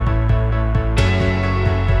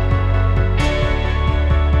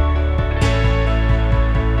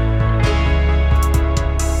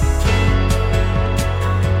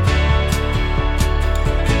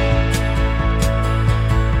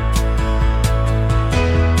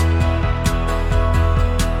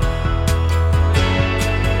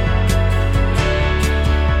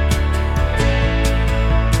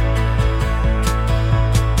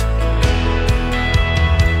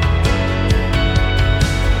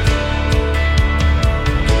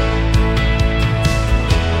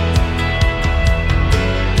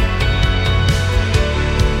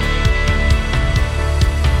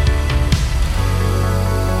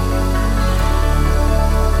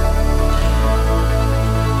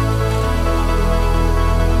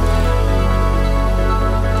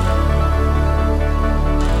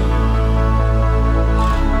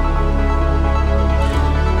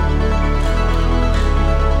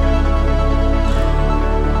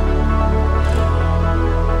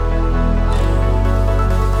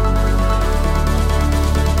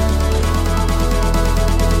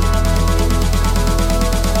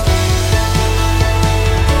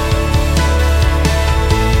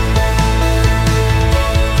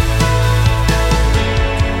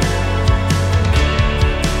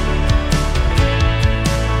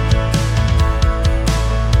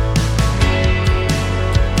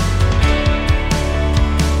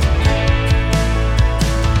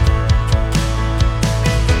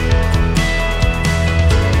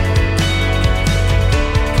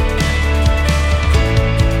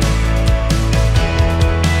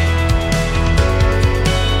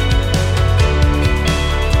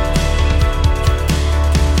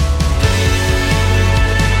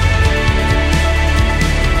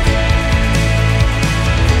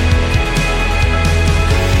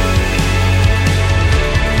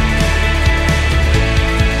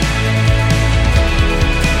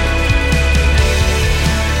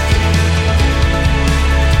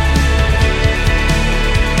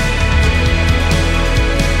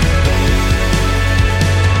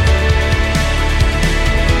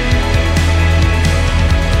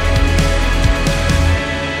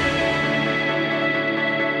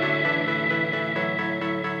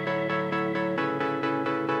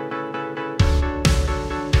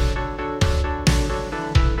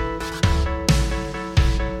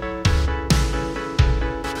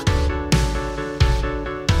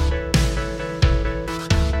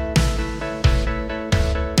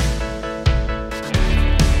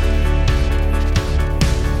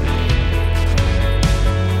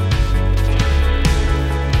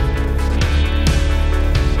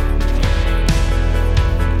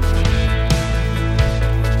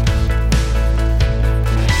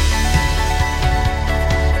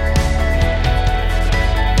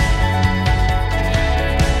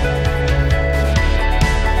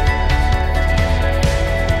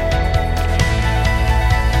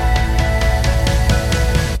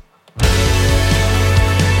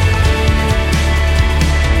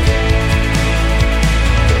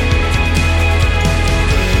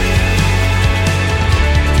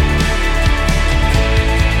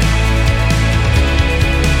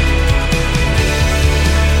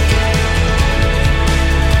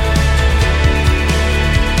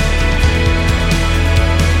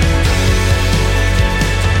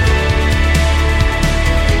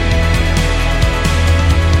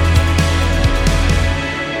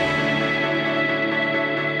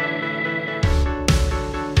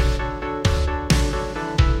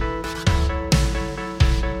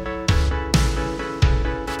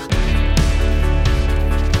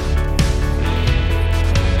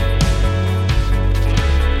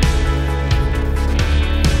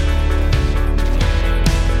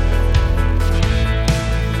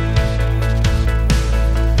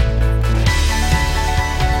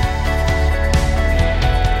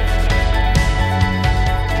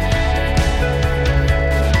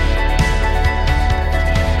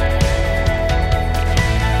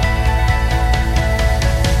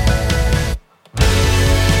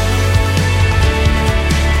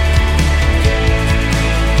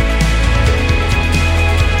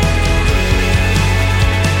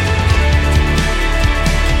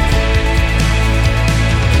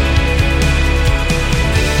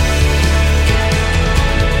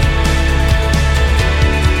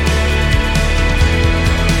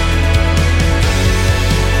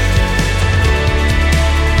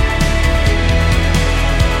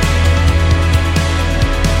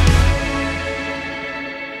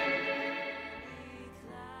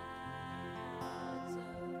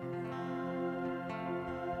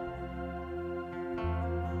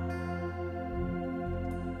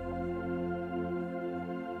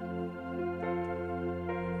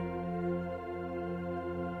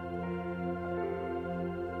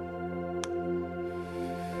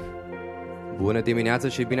Bună dimineața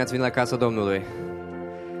și bine ați venit la casa Domnului.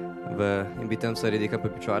 Vă invităm să ridicăm pe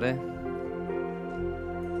picioare.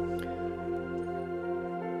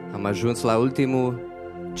 Am ajuns la ultimul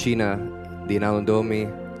cină din anul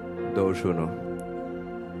 2021.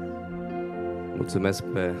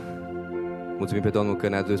 Mulțumim pe Domnul că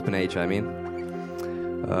ne-a dus până aici, amin.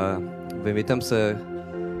 Vă invităm să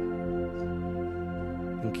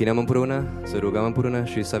închinăm împreună, să rugăm împreună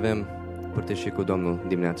și să avem părtășie cu Domnul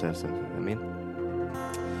dimineața asta, amin.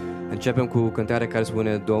 Începem cu cântarea care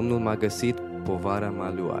spune: Domnul m-a găsit, povara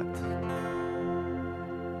m-a luat.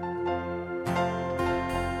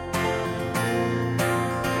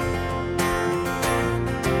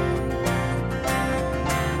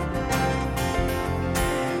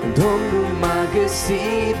 Domnul m-a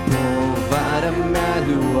găsit, povara m-a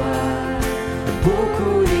luat,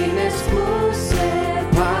 bucurii nespuse,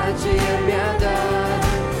 pace mi-a dat,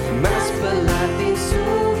 m-a spălat din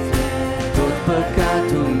suflet tot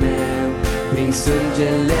păcatul meu, prin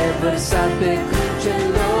sângele vărsat pe cruce în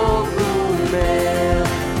locul meu.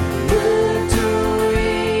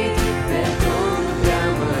 Mântuit, pe Domnul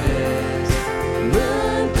preamăresc,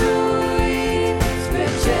 mântuit, spre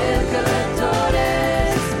cer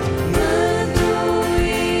călătoresc,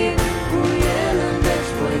 mântuit, cu El în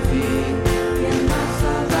veci voi fi. El m-a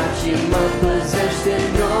salvat și mă păzește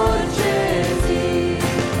în orice zi.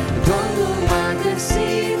 Domnul m-a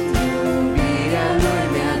găsit, iubirea Lui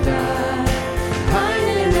mi-a dat,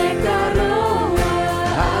 hainele ca rouă,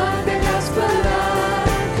 alte ca spălat.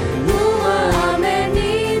 Nu mă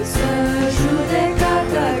amenință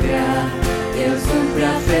judecata grea, eu sunt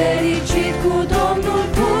prea fericit, cu Domnul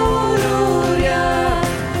pururea.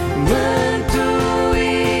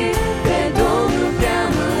 Mântuit, pe Domnul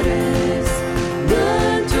preamăresc,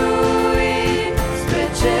 mântuit, spre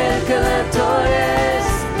cer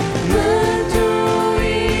călătoresc,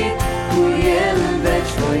 mântuit, cu El în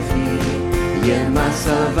veci voi fi. El m-a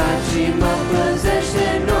salvat și mă păzește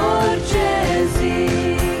în orice zi.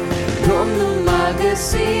 Domnul m-a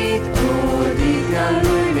găsit, odihna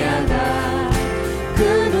Lui mi-a dat,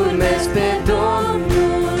 când urmez pe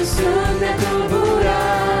Domnul sunt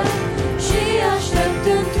netulburat și aștept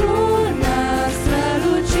într-una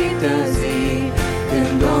strălucită zi,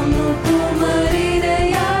 când Domnul cu mărire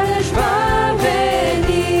iarăși va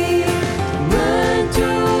veni.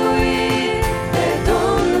 Mântuit, pe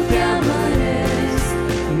Domnul preamăresc,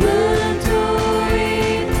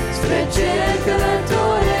 mântuit, spre cer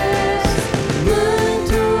călătoresc,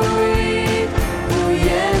 mântuit, cu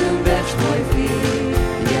El în veci voi fi.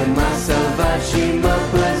 El m-a salvat și mă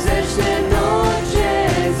păzește în orice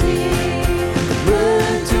zi.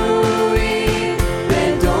 Mântuit, pe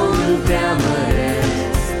Domnul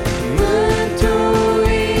preamăresc,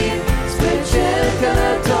 mântuit, spre cer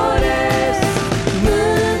călătoresc,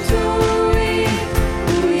 mântuit,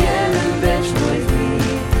 cu El în veci voi fi.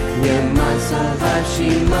 El m-a salvat și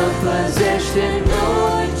mă păzește în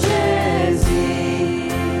orice zi.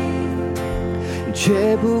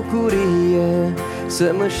 Ce bucurie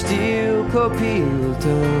să mă știu copilul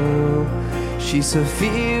Tău și să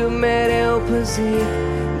fiu mereu păzit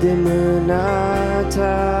de mâna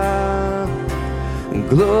Ta. În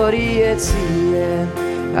glorie Ție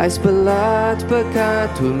ai spălat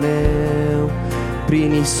păcatul meu,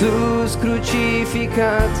 prin Iisus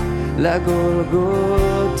crucificat la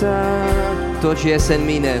Golgota. Tot ce este în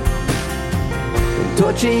mine,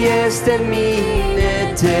 tot ce este în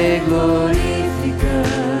mine Te glorifică,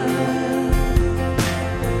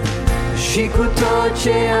 și cu tot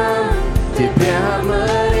ce am Te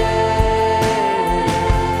preamăresc.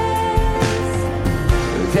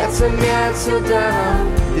 Viața mea ți-o dau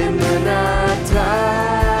de mâna Ta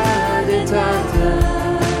de Tată,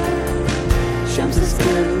 și-am să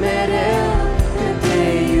spun mereu că Te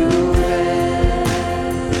iubesc.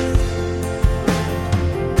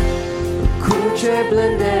 Cu ce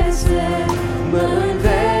blândețe mă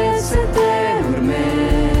înveți să Te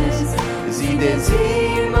urmez, zi de zi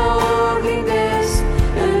mă oglindesc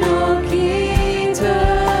în ochii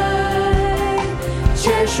Tăi.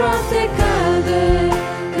 Ce șoapte caldă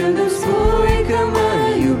când îmi spui că mă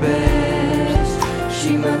iubești,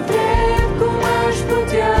 și mă întreb cum aș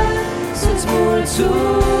putea să-ți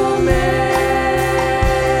mulțumesc.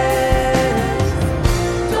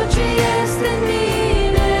 Tot ce este în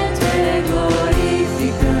mine Te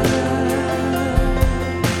glorifică,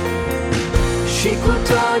 și cu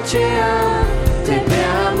tot ce am Te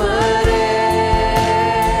preamăresc.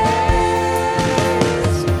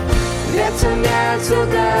 Viața mea ți-o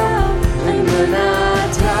dau în mâna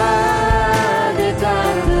Ta de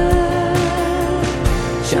Tată,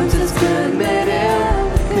 și-am să-ți spun mereu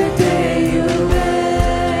că Te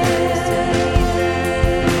iubesc.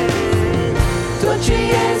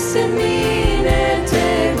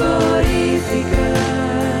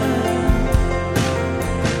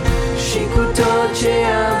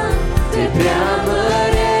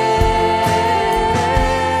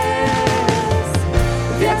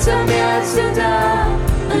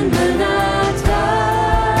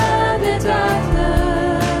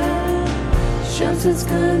 să-ți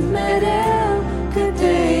cânt mereu că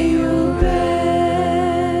te iubesc.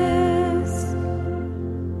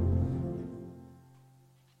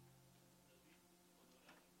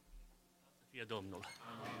 Fie Domnul.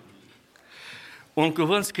 Un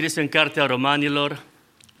cuvânt scris în Cartea Romanilor,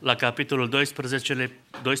 la capitolul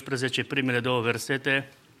 12, primele 2 versete,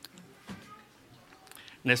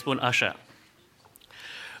 ne spun așa.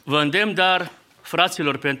 Vă îndemn, dar,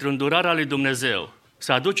 fraților, pentru îndurarea lui Dumnezeu,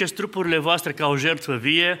 să aduceți trupurile voastre ca o jertfă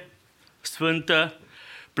vie, sfântă,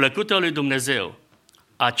 plăcută lui Dumnezeu.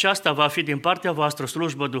 Aceasta va fi din partea voastră o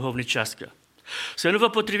slujbă duhovnicească. Să nu vă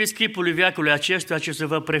potriviți chipului veacului acestuia, ci să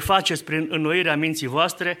vă prefaceți prin înnoirea minții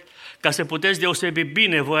voastre, ca să puteți deosebi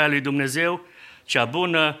bine voia lui Dumnezeu, cea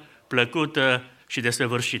bună, plăcută și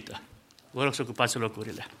desăvârșită. Vă rog să ocupați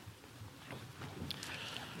locurile.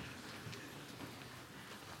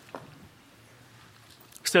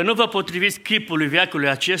 Să nu vă potriviți chipului veacului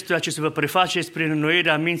acestuia, ci să vă prefaceți prin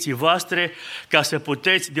înnoirea minții voastre, ca să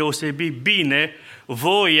puteți deosebi bine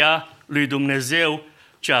voia lui Dumnezeu,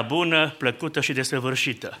 cea bună, plăcută și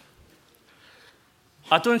desăvârșită.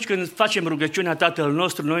 Atunci când facem rugăciunea Tatăl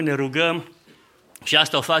nostru, noi ne rugăm și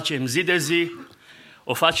asta o facem zi de zi,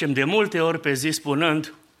 o facem de multe ori pe zi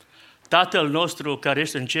spunând: Tatăl nostru care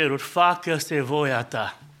ești în ceruri, facă-se voia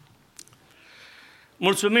ta.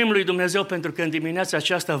 Mulțumim lui Dumnezeu pentru că în dimineața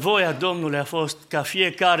aceasta voia Domnului a fost ca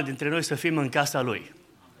fiecare dintre noi să fim în casa Lui.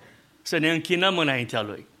 Să ne închinăm înaintea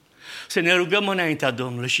Lui. Să ne rugăm înaintea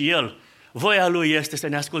Domnului și El, voia Lui este să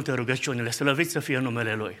ne asculte rugăciunile, slăvit să fie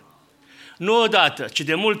numele Lui. Nu odată, ci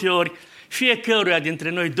de multe ori, fiecăruia dintre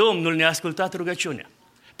noi Domnul ne-a ascultat rugăciunea.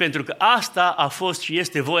 Pentru că asta a fost și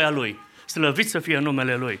este voia Lui. Slăvit să fie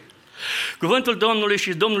numele Lui. Cuvântul Domnului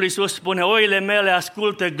și Domnul Iisus spune: oile mele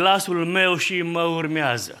ascultă glasul meu și mă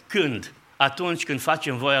urmează. Când? Atunci când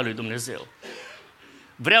facem voia lui Dumnezeu.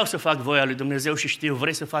 Vreau să fac voia lui Dumnezeu și știu,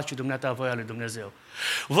 vrei să faci și dumneata voia lui Dumnezeu.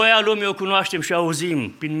 Voia lumii o cunoaștem și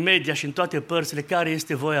auzim prin media și în toate părțile care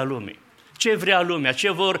este voia lumii. Ce vrea lumea,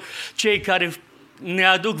 ce vor cei care ne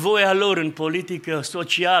aduc voia lor în politică,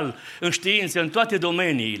 social, în știință, în toate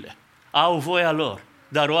domeniile. Au voia lor,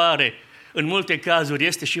 dar oare în multe cazuri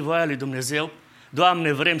este și voia lui Dumnezeu?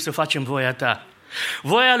 Doamne, vrem să facem voia Ta.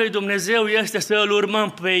 Voia lui Dumnezeu este să îl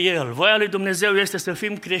urmăm pe El. Voia lui Dumnezeu este să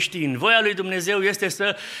fim creștini. Voia lui Dumnezeu este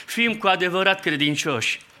să fim cu adevărat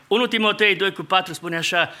credincioși. 1 Timotei 2,4 spune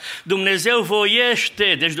așa: Dumnezeu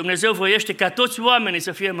voiește, deci Dumnezeu voiește ca toți oamenii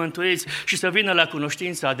să fie mântuiți și să vină la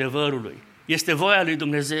cunoștința adevărului. Este voia lui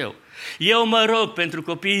Dumnezeu. Eu mă rog pentru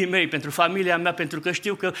copiii mei, pentru familia mea, pentru că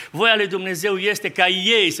știu că voia lui Dumnezeu este ca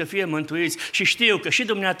ei să fie mântuiți și știu că și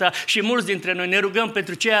dumneata și mulți dintre noi ne rugăm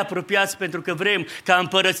pentru cei apropiați, pentru că vrem ca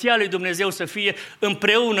împărăția lui Dumnezeu să fie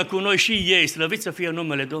împreună cu noi și ei, slăvit să fie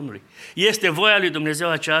numele Domnului. Este voia lui Dumnezeu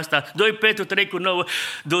aceasta. 2 Petru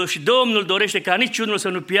 3,9 și Domnul dorește ca niciunul să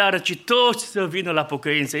nu piară, ci toți să vină la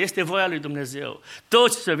pocăință. Este voia lui Dumnezeu.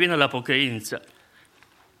 Toți să vină la pocăință.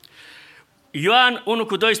 Ioan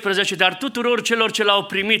 1,12, dar tuturor celor ce l-au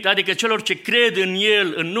primit, adică celor ce cred în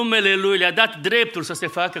El, în numele Lui, le-a dat dreptul să se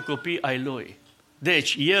facă copii ai Lui.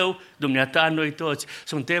 Deci eu, dumneata, noi toți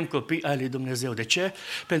suntem copii ai lui Dumnezeu. De ce?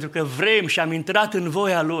 Pentru că vrem și am intrat în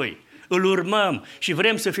voia Lui. Îl urmăm și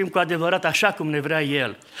vrem să fim cu adevărat așa cum ne vrea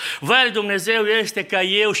El. Voia lui Dumnezeu este ca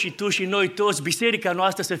eu și tu și noi toți, biserica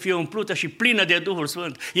noastră să fie umplută și plină de Duhul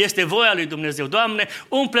Sfânt. Este voia lui Dumnezeu. Doamne,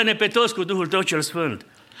 umple-ne pe toți cu Duhul Tău cel Sfânt.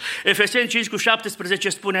 Efeseni 5,17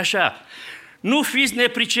 spune așa: nu fiți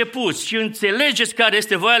nepricepuți, ci înțelegeți care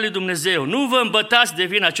este voia lui Dumnezeu. Nu vă îmbătați de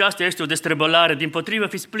vină, aceasta este o destrăbălare, dimpotrivă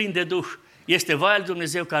fiți plini de Duh. Este voia lui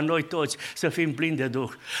Dumnezeu ca noi toți să fim plini de Duh.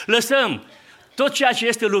 Lăsăm tot ceea ce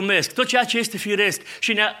este lumesc, tot ceea ce este firesc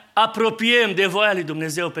și ne apropiem de voia lui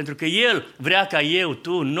Dumnezeu, pentru că El vrea ca eu,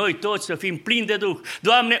 tu, noi toți să fim plini de Duh.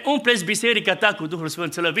 Doamne, umple-ți biserica Ta cu Duhul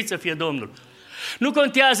Sfânt, slăvit să fie Domnul. Nu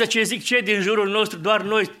contează ce zic cei din jurul nostru, doar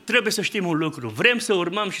noi trebuie să știm un lucru. Vrem să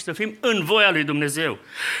urmăm și să fim în voia lui Dumnezeu.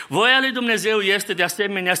 Voia lui Dumnezeu este de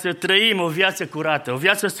asemenea să trăim o viață curată, o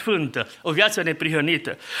viață sfântă, o viață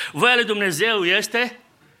neprihănită. Voia lui Dumnezeu este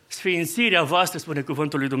sfințirea voastră, spune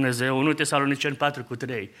cuvântul lui Dumnezeu, 1 Tesaloniceni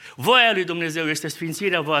 4,3. Voia lui Dumnezeu este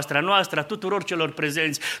sfințirea voastră, a noastră, a tuturor celor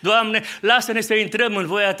prezenți. Doamne, lasă-ne să intrăm în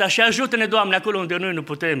voia Ta și ajută-ne, Doamne, acolo unde noi nu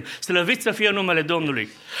putem. Slăvit să fie numele Domnului.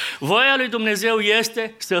 Voia lui Dumnezeu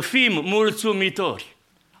este să fim mulțumitori.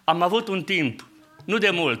 Am avut un timp, nu de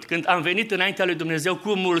mult, când am venit înaintea lui Dumnezeu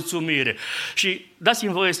cu mulțumire. Și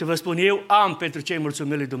dați-mi voie să vă spun, eu am pentru cei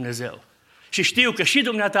mulțumiri lui Dumnezeu. Și știu că și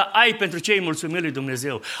dumneata ai pentru cei mulțumiri lui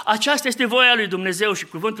Dumnezeu. Aceasta este voia lui Dumnezeu și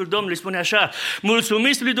cuvântul Domnului spune așa: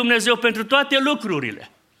 mulțumiți lui Dumnezeu pentru toate lucrurile.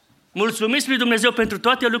 Mulțumiți lui Dumnezeu pentru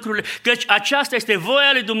toate lucrurile, căci aceasta este voia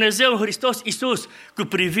lui Dumnezeu în Hristos Iisus cu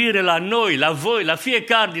privire la noi, la voi, la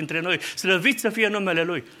fiecare dintre noi. Slăvit să fie numele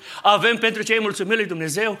Lui. Avem pentru cei mulțumiri lui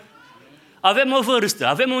Dumnezeu? Avem o vârstă,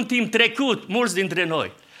 avem un timp trecut, mulți dintre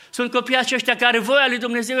noi. Sunt copii aceștia care voia lui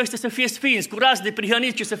Dumnezeu este să fie sfinți, curați de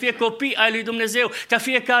prihăniți și să fie copii ai lui Dumnezeu, ca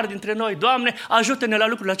fiecare dintre noi. Doamne, ajută-ne la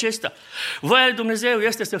lucrul acesta. Voia lui Dumnezeu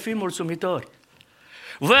este să fim mulțumitori.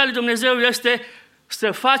 Voia lui Dumnezeu este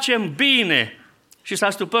să facem bine și să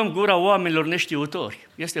astupăm gura oamenilor neștiutori.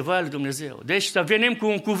 Este voia lui Dumnezeu. Deci să venim cu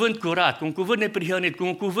un cuvânt curat, cu un cuvânt neprihănit, cu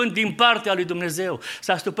un cuvânt din partea lui Dumnezeu,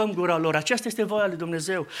 să astupăm gura lor. Aceasta este voia lui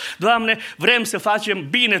Dumnezeu. Doamne, vrem să facem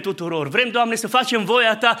bine tuturor. Vrem, Doamne, să facem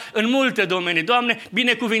voia Ta în multe domenii. Doamne,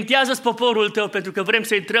 binecuvintează-ți poporul Tău, pentru că vrem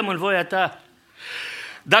să intrăm în voia Ta.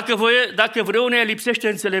 Dacă vreunia lipsește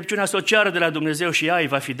înțelepciunea, să o ceară de la Dumnezeu și ea îi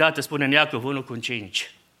va fi dată, spune în Iacov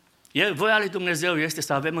 1:5. Voia lui Dumnezeu este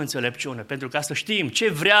să avem înțelepciune, pentru ca să știm ce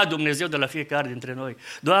vrea Dumnezeu de la fiecare dintre noi.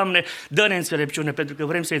 Doamne, dă-ne înțelepciune, pentru că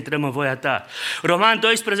vrem să intrăm în voia Ta. Roman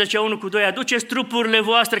 12:1-2, aduceți trupurile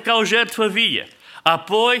voastre ca o jertfă vie,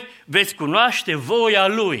 apoi veți cunoaște voia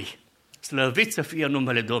Lui. Slăvit să fie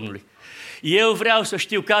numele Domnului. Eu vreau să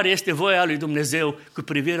știu care este voia lui Dumnezeu cu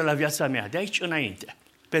privire la viața mea, de aici înainte,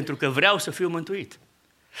 pentru că vreau să fiu mântuit.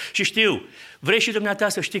 Și știu, vrei și dumneata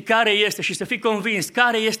să știi care este și să fii convins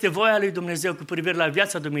care este voia lui Dumnezeu cu privire la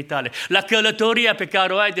viața dumitale, la călătoria pe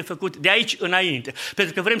care o ai de făcut de aici înainte,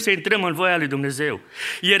 pentru că vrem să intrăm în voia lui Dumnezeu.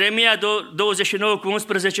 Ieremia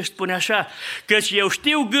 29:11 spune așa, căci eu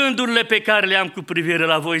știu gândurile pe care le am cu privire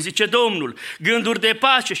la voi, zice Domnul, gânduri de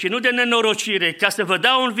pace și nu de nenorocire, ca să vă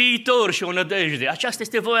dau un viitor și o nădejde. Aceasta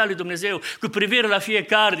este voia lui Dumnezeu cu privire la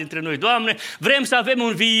fiecare dintre noi. Doamne, vrem să avem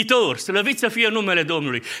un viitor, slăvit să fie numele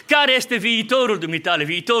Domnului. Care este viitorul dumitale,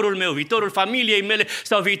 viitorul meu, viitorul familiei mele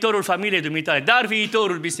sau viitorul familiei dumitale, dar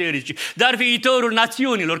viitorul bisericii, dar viitorul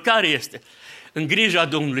națiunilor, care este? În grija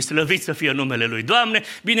Domnului, slăvit să fie numele Lui. Doamne,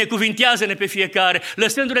 binecuvintează-ne pe fiecare,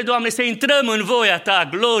 lăsându-ne, Doamne, să intrăm în voia Ta,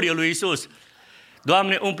 glorie lui Iisus.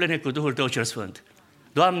 Doamne, umple-ne cu Duhul Tău cel Sfânt.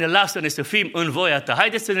 Doamne, lasă-ne să fim în voia Ta.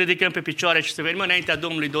 Haideți să ne ridicăm pe picioare și să venim înaintea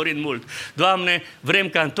Domnului dorind mult. Doamne, vrem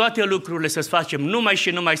ca în toate lucrurile să-ți facem numai și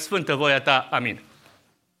numai sfântă voia Ta. Amin.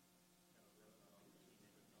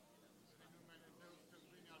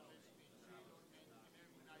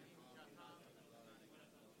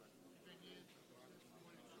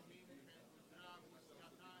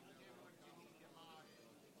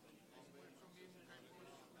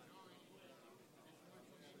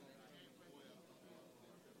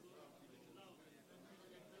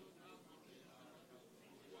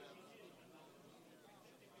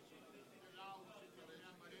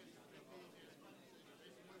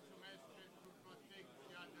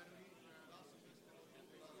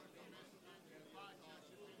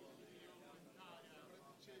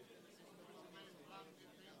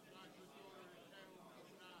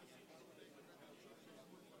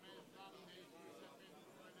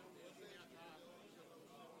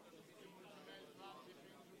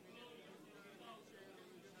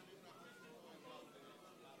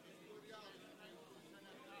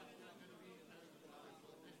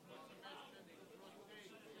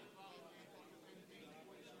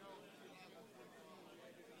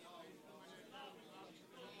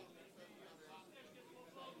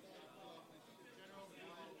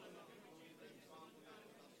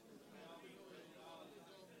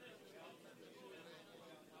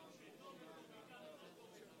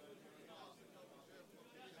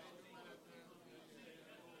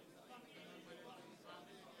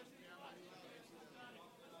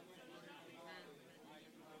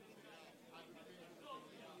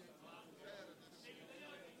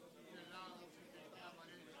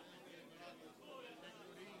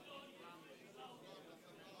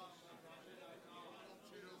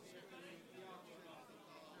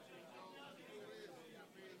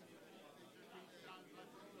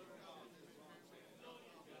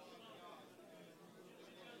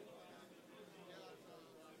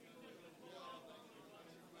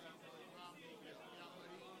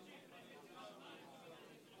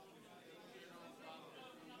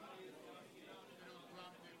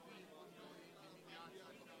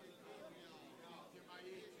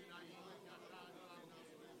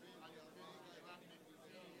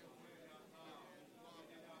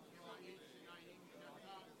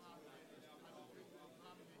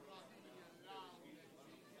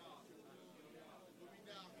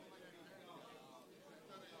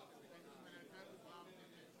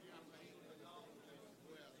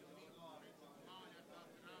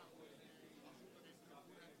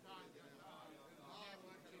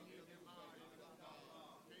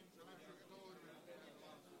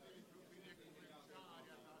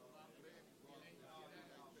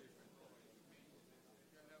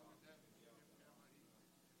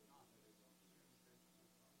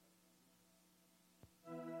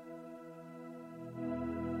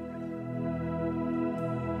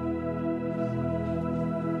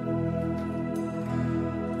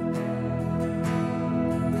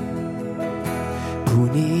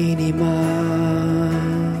 inima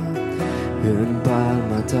în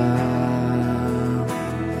palma ta,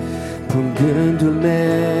 pun gândul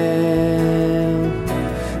meu,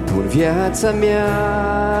 pun viața mea,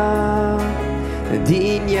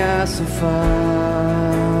 din ea să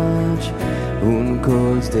faci un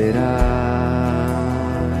colț de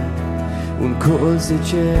rai, un colț de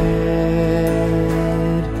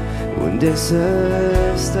cer, unde să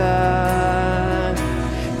stai.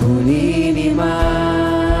 Pun inima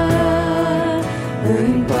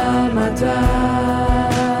în palma ta,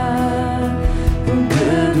 pun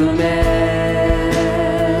gândul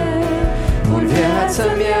meu, pun viața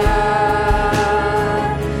mea,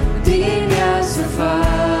 din ea să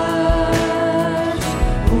faci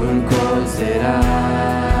un colț de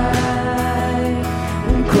rai,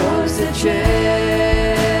 un colț de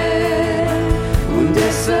cer,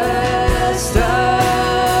 unde să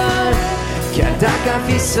stai. Chiar dacă ar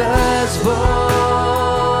fi să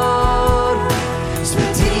zbor, spre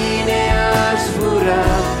tine aș zbura.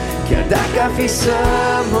 Chiar dacă ar fi să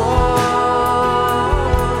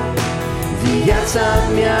mor, viața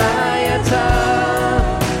mea e a ta.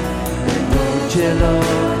 În orice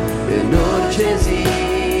loc, în orice zi,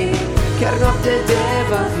 chiar noapte de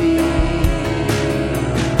va fi.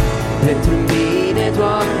 Pentru mine,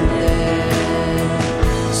 Doamne,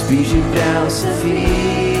 sprijin vreau să fii.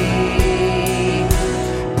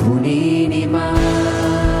 Pun inima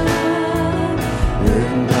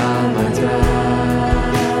în palma ta,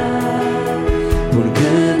 pun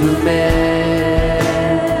gândul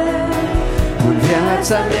meu, pun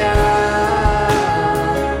viața mea,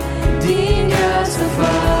 din ea să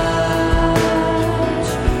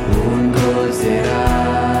faci un colț de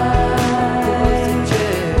rai,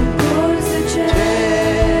 un colț de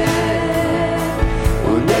cer,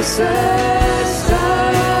 unde să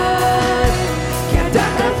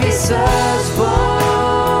să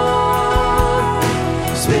zbor,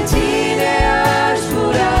 spre tine aș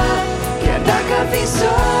zbura. Chiar dacă ar fi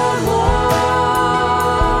să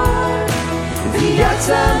mor,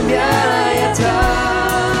 viața mea e a ta.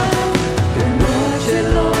 În orice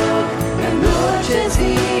loc, în orice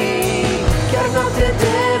zi, chiar noapte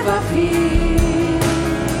de va fi.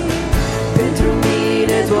 Pentru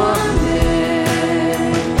mine, Doamne,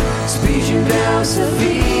 sprijin vreau să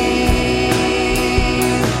fii.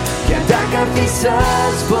 Dacă ar fi să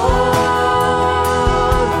zbor,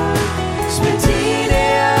 spre tine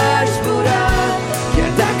aș zbura.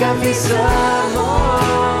 Chiar dacă ar fi să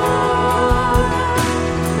mor,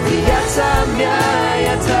 viața mea e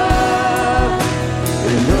a ta.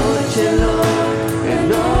 În orice loc, în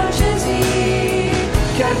orice zi,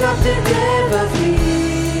 chiar noapte de va fi.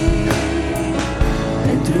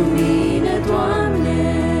 Pentru mine, Doamne,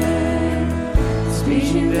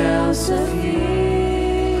 sprijin vreau să fii.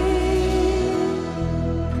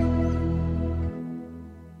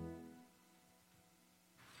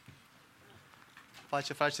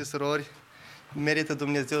 Frați și surori, merită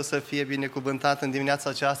Dumnezeu să fie binecuvântat în dimineața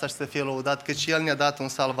aceasta și să fie lăudat, căci El ne-a dat un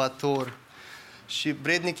salvator. Și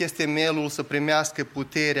vrednic este melul să primească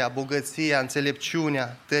puterea, bogăția,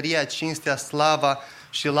 înțelepciunea, tăria, cinstea, slava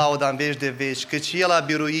și lauda în veci de veci, căci El a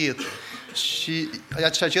biruit. Și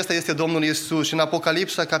acesta este Domnul Iisus. Și în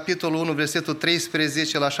Apocalipsa, capitolul 1, versetul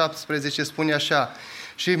 13 la 17, spune așa: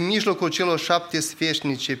 și în mijlocul celor 7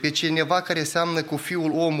 sfeșnice, pe cineva care seamănă cu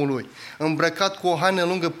Fiul omului, îmbrăcat cu o haină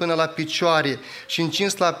lungă până la picioare și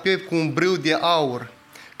încins la piept cu un brâu de aur.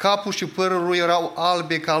 Capul și părul lui erau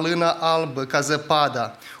albe ca lână albă, ca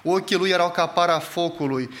zăpada. Ochii lui erau ca para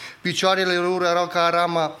focului. Picioarele lui erau ca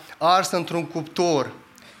rama arsă într-un cuptor.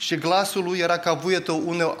 Și glasul lui era ca vuietul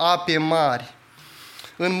unei ape mari.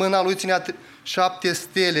 În mâna lui ținea 7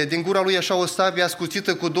 stele, din gura lui așa o sabie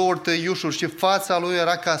ascuțită cu 2 tăiușuri și fața lui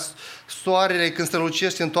era ca soarele când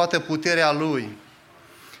strălucește în toată puterea lui.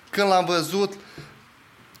 Când l-am văzut,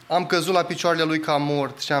 am căzut la picioarele lui ca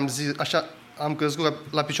mort și am zis, așa, am căzut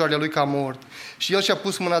la picioarele lui ca mort. Și el și-a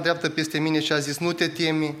pus mâna dreaptă peste mine și a zis: nu te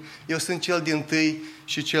temi, eu sunt cel dintâi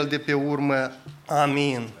și cel de pe urmă.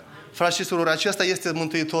 Amin. Frați și surori, acesta este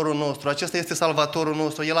Mântuitorul nostru, acesta este Salvatorul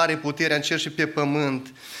nostru, El are puterea în cer și pe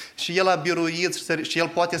pământ. Și El a biruit și El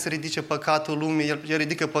poate să ridice păcatul lumii, El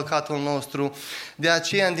ridică păcatul nostru. De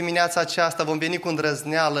aceea, în dimineața aceasta, vom veni cu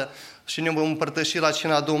îndrăzneală și ne vom împărtăși la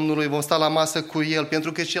cina Domnului, vom sta la masă cu El,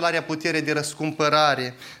 pentru că El are putere de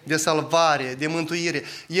răscumpărare, de salvare, de mântuire.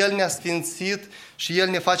 El ne-a sfințit și El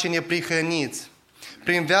ne face neprihăniți.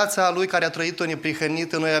 Prin viața Lui care a trăit-o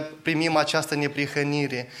neprihănită, noi primim această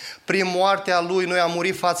neprihănire. Prin moartea Lui noi am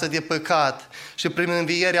murit față de păcat și prin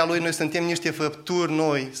învierea Lui noi suntem niște făpturi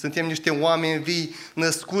noi, suntem niște oameni vii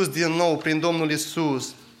născuți din nou prin Domnul Iisus.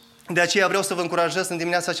 De aceea vreau să vă încurajez în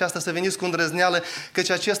dimineața aceasta să veniți cu îndrăzneală, căci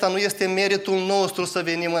acesta nu este meritul nostru să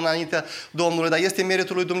venim înaintea Domnului, dar este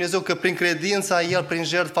meritul lui Dumnezeu, că prin credința El, prin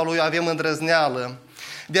jertfa Lui avem îndrăzneală.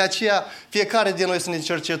 De aceea, fiecare din noi să ne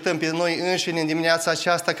cercetăm pe noi înșine în dimineața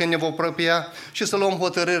aceasta când ne vom apropia și să luăm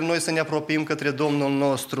hotărâri noi să ne apropiem către Domnul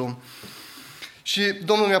nostru. Și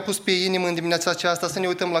Domnul mi-a pus pe inimă în dimineața aceasta să ne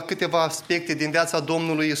uităm la câteva aspecte din viața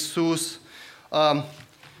Domnului Iisus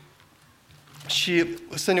și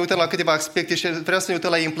să ne uităm la câteva aspecte și vreau să ne uităm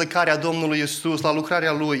la implicarea Domnului Iisus, la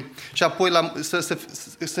lucrarea Lui și apoi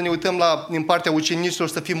să ne uităm din partea ucenicilor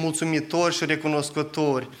să fim mulțumitori și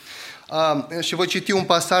recunoscători. Și voi citi un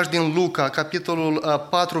pasaj din Luca, capitolul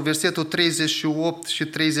 4, versetul 38 și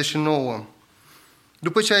 39.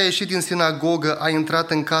 După ce a ieșit din sinagogă, a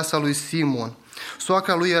intrat în casa lui Simon.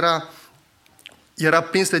 Soacra lui era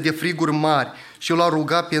prinsă de friguri mari și l-a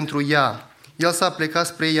rugat pentru ea. El s-a plecat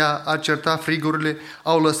spre ea, a certat frigurile,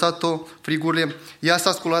 au lăsat-o frigurile, ea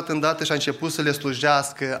s-a sculat îndată și a început să le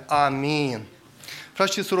slujească. Amin.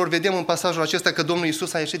 Frați și surori, vedem în pasajul acesta că Domnul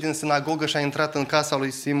Iisus a ieșit din sinagogă și a intrat în casa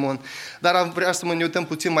lui Simon. Dar am vrea să ne uităm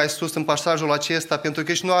puțin mai sus în pasajul acesta, pentru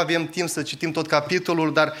că și nu avem timp să citim tot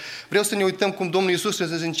capitolul, dar vreau să ne uităm cum Domnul Iisus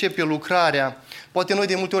începe lucrarea. Poate noi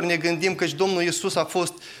de multe ori ne gândim că și Domnul Iisus a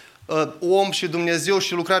fost om și Dumnezeu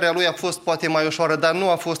și lucrarea Lui a fost poate mai ușoară, dar nu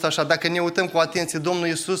a fost așa. Dacă ne uităm cu atenție, Domnul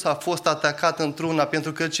Iisus a fost atacat într-una,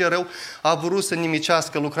 pentru că cel rău a vrut să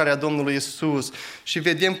nimicească lucrarea Domnului Iisus. Și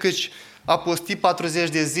vedem că a postit 40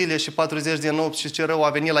 de zile și 40 de nopți și ce rău a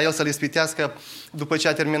venit la el să-l ispitească după ce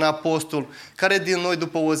a terminat postul. Care din noi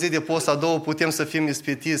după o zi de post sau două putem să fim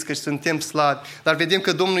ispitiți, că suntem slabi? Dar vedem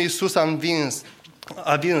că Domnul Iisus a învins.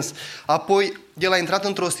 Apoi el a intrat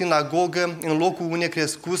într-o sinagogă în locul unde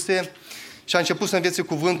crescuse și a început să învețe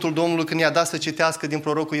cuvântul Domnului când i-a dat să citească din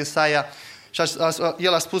prorocul Isaia. Și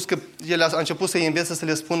el a spus că el a început să-i învețe să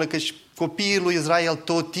le spună că și copiii lui Israel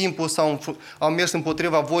tot timpul au mers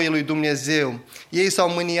împotriva voii lui Dumnezeu. Ei s-au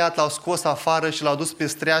mâniat, l-au scos afară și l-au dus pe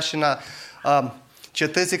streașina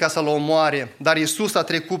cetății ca să-l omoare. Dar Iisus a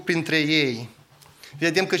trecut printre ei.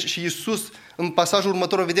 Vedem că și Iisus, în pasajul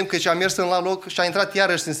următor, vedem că a mers la loc și a intrat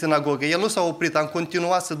iarăși în sinagogă. El nu s-a oprit, a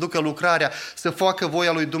continuat să ducă lucrarea, să facă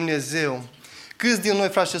voia lui Dumnezeu. Câți din noi,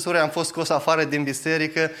 frați și surori, am fost scos afară din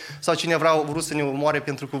biserică sau cineva a vrut să ne omoare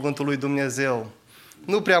pentru cuvântul lui Dumnezeu?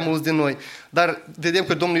 Nu prea mulți din noi, dar vedem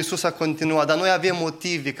că Domnul Iisus a continuat, dar noi avem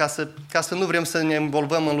motive ca să nu vrem să ne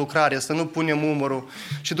involvăm în lucrare, să nu punem umărul.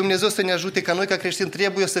 Și Dumnezeu să ne ajute ca noi, ca creștini,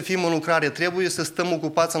 trebuie să fim în lucrare, trebuie să stăm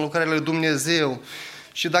ocupați în lucrarea lui Dumnezeu.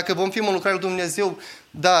 Și dacă vom fi în lucrarea lui Dumnezeu,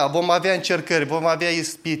 da, vom avea încercări, vom avea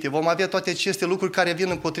ispite, vom avea toate aceste lucruri care vin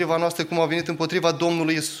împotriva noastră, cum au venit împotriva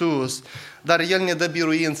Domnului Iisus. Dar El ne dă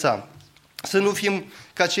biruința. Să nu fim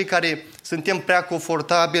ca cei care suntem prea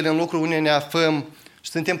confortabili în lucruri unde ne aflăm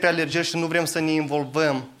și suntem prea leggeri și nu vrem să ne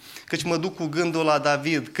involvăm. Căci mă duc cu gândul la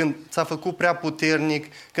David, când s-a făcut prea puternic,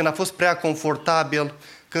 când a fost prea confortabil,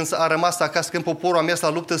 când a rămas acasă, când poporul a mers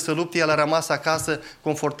la luptă să lupte, el a rămas acasă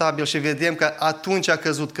confortabil și vedem că atunci a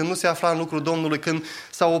căzut, când nu se afla în lucrul Domnului, când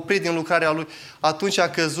s-a oprit din lucrarea Lui, atunci a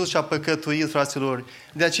căzut și a păcătuit, fraților.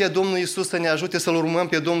 De aceea Domnul Iisus să ne ajute să-L urmăm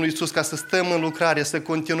pe Domnul Iisus, ca să stăm în lucrare, să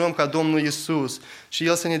continuăm ca Domnul Iisus și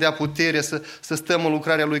El să ne dea putere să stăm în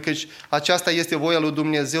lucrarea Lui, căci aceasta este voia lui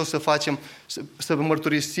Dumnezeu să facem, să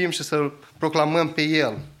mărturisim și să proclamăm pe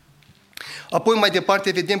El. Apoi mai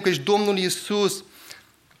departe vedem că și Domnul Iisus,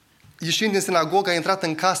 ieșind din sinagogă, a intrat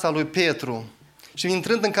în casa lui Petru. Și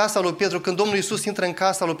intrând în casa lui Petru, când Domnul Iisus intră în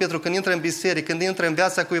casa lui Petru, când intră în biserică, când intră în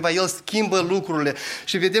viața cuiva, El schimbă lucrurile.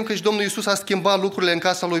 Și vedem că și Domnul Iisus a schimbat lucrurile în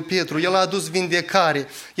casa lui Petru. El a adus vindecare,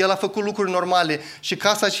 El a făcut lucruri normale și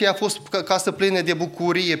casa aceea a fost casă plină de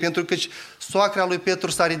bucurie, pentru că soacra lui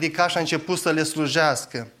Petru s-a ridicat și a început să le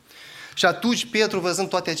slujească. Și atunci Petru, văzând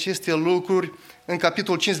toate aceste lucruri, în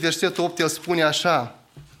capitolul 5, versetul 8, el spune așa: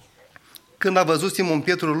 când a văzut Simon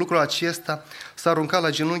Petru lucrul acesta, s-a aruncat la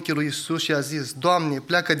genunchii lui Iisus și a zis: Doamne,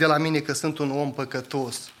 pleacă de la mine că sunt un om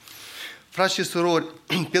păcătos. Frați și surori,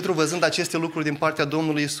 Petru, văzând aceste lucruri din partea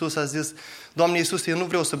Domnului Iisus, a zis: Doamne Iisus, eu nu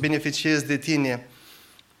vreau să beneficiez de Tine.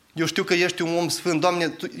 Eu știu că ești un om sfânt.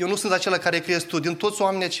 Doamne, eu nu sunt acela care crezi Tu. Din toți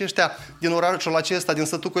oamenii aceștia, din orașul acesta, din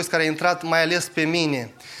sătul Cois care a intrat, mai ales pe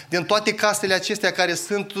mine. Din toate casele acestea care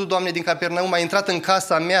sunt Tu, Doamne, din Capernaum, ai intrat în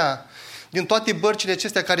casa mea. Din toate bărcile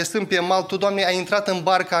acestea care sunt pe mal, Tu, Doamne, ai intrat în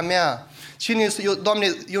barca mea.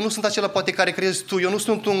 Doamne, eu nu sunt acela poate care crezi Tu, eu nu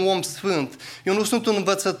sunt un om sfânt, eu nu sunt un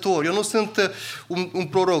învățător, eu nu sunt un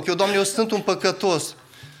proroc, Doamne, eu sunt un păcătos.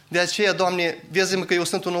 De aceea, Doamne, vezi-mă că eu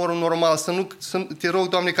sunt un om normal, te rog,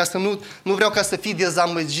 Doamne, ca să nu vreau ca să fii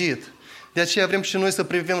dezamăgit. De aceea vrem și noi să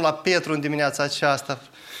privim la Petru în dimineața aceasta.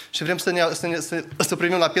 Și vrem să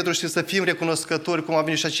privim la Petru și să fim recunoscători cum a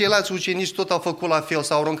venit. Și ceilalți ucenici tot au făcut la fel,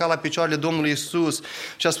 s-au aruncat la picioarele Domnului Iisus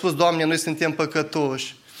și a spus: Doamne, noi suntem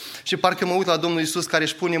păcătoși. Și parcă mă uit la Domnul Iisus care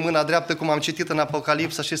își pune mâna dreaptă, cum am citit în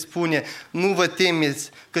Apocalipsa, și spune: nu vă temeți,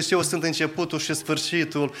 că eu sunt începutul și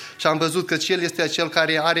sfârșitul. Și am văzut că El este acel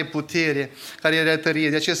care are putere, care are tărie.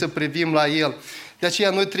 De aceea să privim la El. De aceea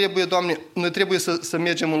noi trebuie, Doamne, noi trebuie să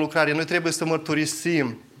mergem în lucrare, noi trebuie să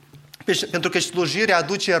mărturisim. Pentru că slujirea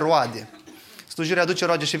aduce roade. Slujirea aduce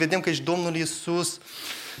roade și vedem că și Domnul Iisus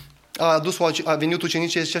a venit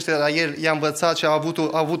ucenicii aceștia la El, i-a învățat și a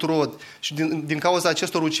avut rod. Și din cauza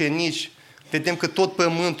acestor ucenici, vedem că tot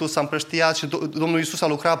pământul s-a împrăștiat și Domnul Iisus a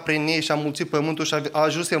lucrat prin ei și a mulțit pământul și a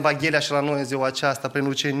ajuns Evanghelia și la noi în ziua aceasta, prin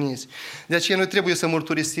ucenici. De aceea noi trebuie să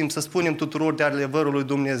mărturisim, să spunem tuturor de adevărul lui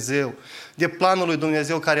Dumnezeu, de planul lui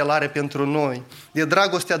Dumnezeu care îl are pentru noi, de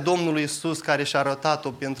dragostea Domnului Iisus care și-a arătat-o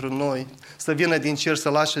pentru noi, să vină din cer, să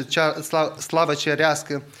lașe slavă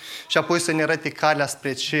cerească și apoi să ne arate calea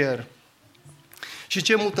spre cer. Și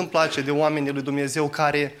ce mult îmi place de oamenii lui Dumnezeu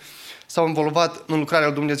care s-au involvat în lucrarea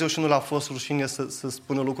lui Dumnezeu și nu l-a fost rușine să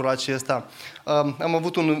spună lucrul acesta. Am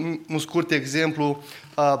avut un scurt exemplu.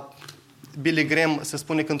 Billy Graham se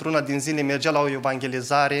spune că într-una din zile mergea la o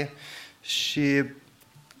evangelizare și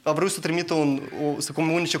a vrut să trimită să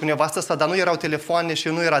comunice cu nevastă sa, dar nu erau telefoane și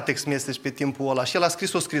nu era text message pe timpul ăla. Și el a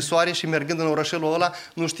scris o scrisoare și mergând în orașelul ăla,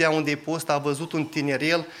 nu știa unde e posta, a văzut un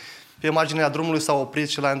tinerel pe marginea drumului, s-a oprit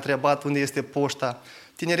și l-a întrebat unde este poșta.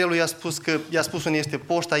 Tinerelul i-a spus unde este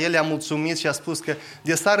poșta, el i-a mulțumit și a spus că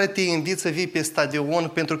de seară te invit să vii pe stadion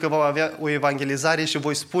pentru că vom avea o evangelizare și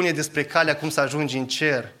voi spune despre calea cum să ajungi în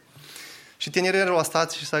cer. Și tinerelul a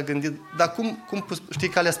stat și s-a gândit: dar cum știi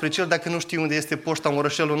calea spre cer dacă nu știi unde este poșta în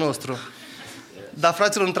orășelul nostru? Dar,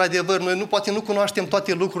 fraților, într-adevăr, noi poate nu cunoaștem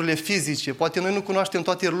toate lucrurile fizice, poate noi nu cunoaștem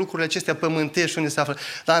toate lucrurile acestea pământești unde se află,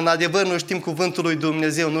 dar în adevăr noi știm cuvântul lui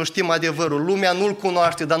Dumnezeu, noi știm adevărul. Lumea nu-L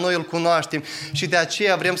cunoaște, dar noi îl cunoaștem și de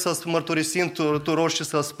aceea vrem să-L mărturisim tuturor și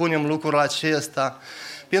să-L spunem lucrul acesta.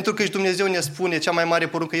 Pentru că și Dumnezeu ne spune, cea mai mare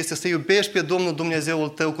poruncă este să iubești pe Domnul Dumnezeul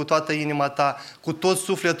tău cu toată inima ta, cu tot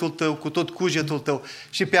sufletul tău, cu tot cugetul tău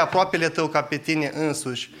și pe aproapele tău ca pe tine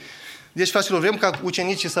însuși. Deci, fraților, vrem ca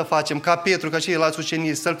ucenicii să facem, ca Petru, ca ceilalți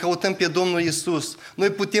ucenici, să-L căutăm pe Domnul Iisus. Noi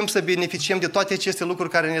putem să beneficiem de toate aceste lucruri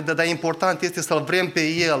care ne dă, dar important este să-L vrem pe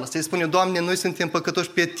El, să-i spunem: Doamne, noi suntem păcătoși,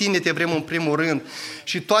 pe Tine te vrem în primul rând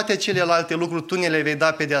și toate celelalte lucruri Tu ne le vei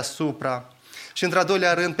da pe deasupra. Și într-a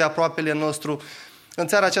doilea rând, pe aproapele nostru. În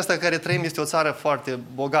țara aceasta în care trăim este o țară foarte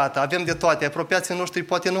bogată, avem de toate, apropiații noștri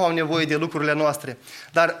poate nu au nevoie de lucrurile noastre,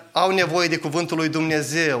 dar au nevoie de cuvântul lui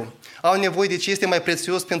Dumnezeu, au nevoie de ce este mai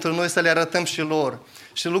prețios pentru noi să le arătăm și lor.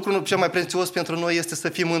 Și lucrul cel mai prețios pentru noi este să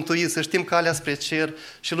fim mântuiți, să știm calea spre cer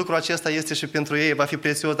și lucrul acesta este și pentru ei, va fi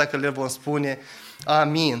prețios dacă le vom spune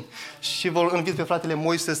amin. Și vă invit pe fratele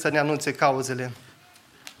Moise să ne anunțe cauzele.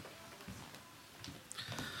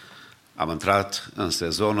 Am intrat în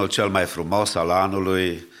sezonul cel mai frumos al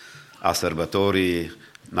anului, a sărbătorii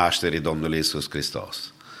nașterii Domnului Iisus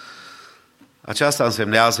Hristos. Aceasta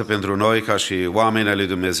însemnează pentru noi, ca și oamenii lui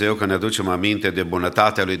Dumnezeu, că ne ducem aminte de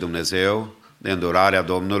bunătatea lui Dumnezeu, de îndurarea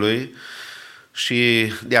Domnului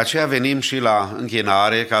și de aceea venim și la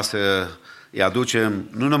închinare ca să îi aducem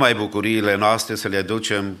nu numai bucuriile noastre, să le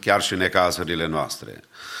aducem chiar și necazurile noastre.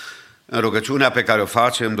 În rugăciunea pe care o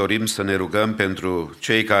facem, dorim să ne rugăm pentru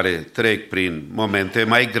cei care trec prin momente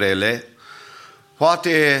mai grele,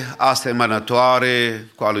 poate asemănătoare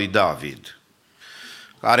cu a lui David,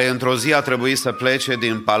 care într-o zi a trebuit să plece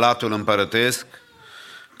din palatul împărătesc,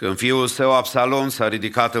 când fiul său Absalom s-a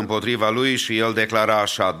ridicat împotriva lui și el declara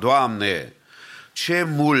așa: Doamne, ce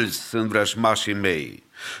mulți sunt vrăjmașii mei,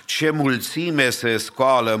 ce mulțime se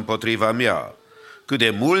scoală împotriva mea. Cât de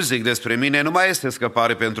mult zic despre mine, nu mai este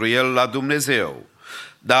scăpare pentru el la Dumnezeu.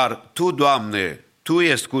 Dar Tu, Doamne, Tu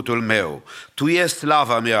ești scutul meu, Tu ești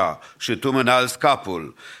slava mea și Tu mă înalți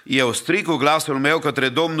capul. Eu strig cu glasul meu către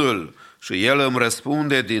Domnul și El îmi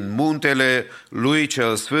răspunde din muntele Lui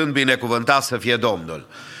cel Sfânt, binecuvântat să fie Domnul.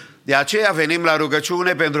 De aceea venim la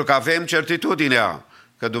rugăciune, pentru că avem certitudinea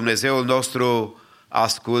că Dumnezeul nostru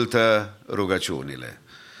ascultă rugăciunile.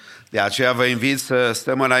 De aceea vă invit să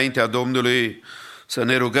stăm înaintea Domnului, să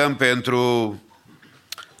ne rugăm pentru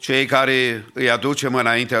cei care îi aducem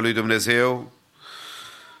înaintea lui Dumnezeu,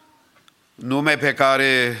 nume pe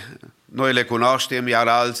care noi le cunoaștem, iar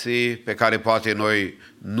alții pe care poate noi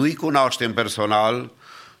nu-i cunoaștem personal,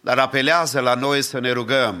 dar apelează la noi să ne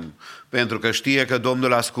rugăm, pentru că știe că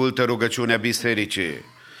Domnul ascultă rugăciunea bisericii.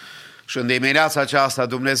 Și în dimineața aceasta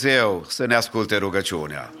Dumnezeu să ne asculte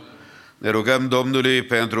rugăciunea. Ne rugăm Domnului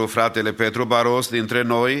pentru fratele Petru Baros dintre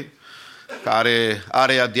noi, care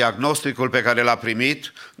are diagnosticul pe care l-a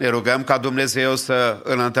primit. Ne rugăm ca Dumnezeu să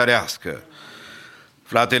îl întărească.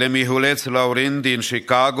 Fratele Mihuleț Laurin din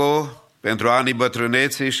Chicago, pentru anii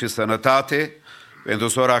bătrâneții și sănătate, pentru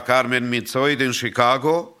sora Carmen Mițoi din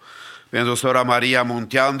Chicago, pentru sora Maria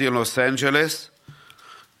Muntean din Los Angeles,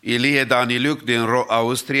 Ilie Daniliuc din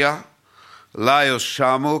Austria, Laios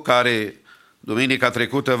Șamu, care duminica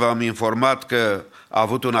trecută v-am informat că a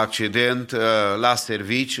avut un accident la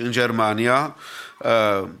servici în Germania,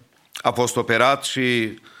 a fost operat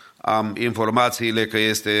și am informațiile că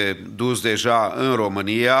este dus deja în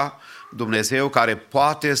România. Dumnezeu care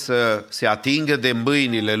poate să se atingă de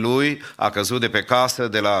mâinile lui, a căzut de pe casă,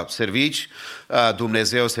 de la servici,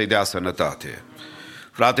 Dumnezeu să-i dea sănătate.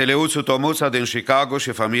 Fratele Uțu Tomuța din Chicago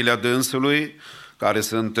și familia dânsului, care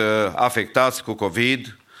sunt afectați cu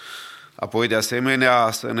COVID. Apoi, de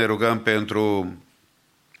asemenea, să ne rugăm pentru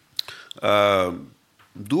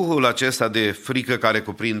duhul acesta de frică care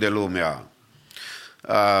cuprinde lumea.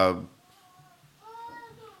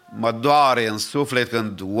 Mă doare în suflet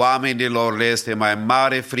când oamenilor le este mai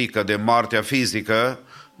mare frică de moartea fizică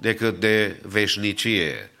decât de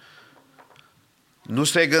veșnicie. Nu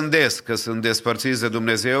se gândesc că sunt despărțiți de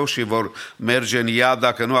Dumnezeu și vor merge în iad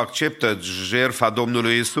dacă nu acceptă jertfa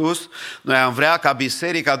Domnului Isus. Noi am vrea ca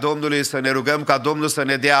Biserica Domnului să ne rugăm ca Domnul să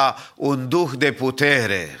ne dea un duh de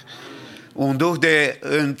putere, un duh de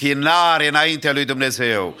închinare înaintea lui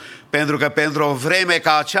Dumnezeu. Pentru că pentru o vreme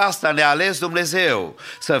ca aceasta ne-a ales Dumnezeu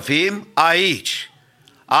să fim aici.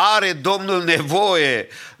 Are Domnul nevoie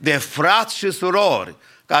de frați și surori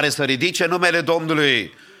care să ridice numele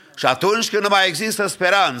Domnului. Și atunci când nu mai există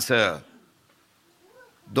speranță,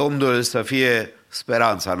 Domnul să fie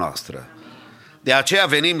speranța noastră. De aceea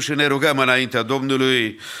venim și ne rugăm înaintea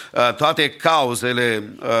Domnului, toate cauzele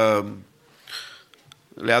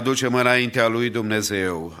le aducem înaintea lui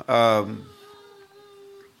Dumnezeu.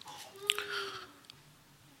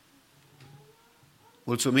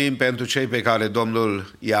 Mulțumim pentru cei pe care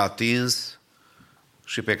Domnul i-a atins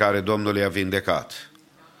și pe care Domnul i-a vindecat.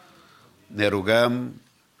 Ne rugăm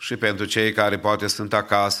și pentru cei care poate sunt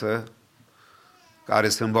acasă, care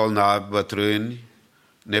sunt bolnavi, bătrâni,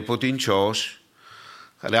 neputincioși,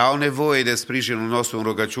 care au nevoie de sprijinul nostru în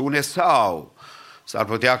rugăciune sau s-ar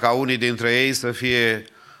putea ca unii dintre ei să fie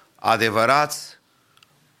adevărați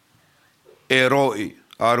eroi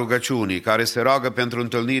a rugăciunii, care se roagă pentru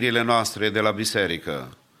întâlnirile noastre de la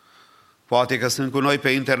biserică. Poate că sunt cu noi pe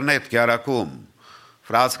internet chiar acum.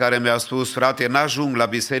 Frați care mi-au spus, frate, n-ajung la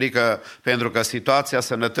biserică pentru că situația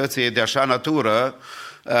sănătății e de așa natură,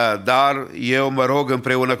 dar eu mă rog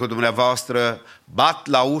împreună cu dumneavoastră, bat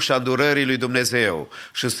la ușa îndurării lui Dumnezeu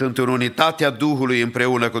și sunt în unitatea Duhului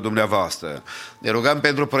împreună cu dumneavoastră. Ne rugăm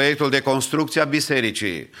pentru proiectul de construcție a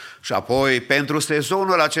bisericii și apoi pentru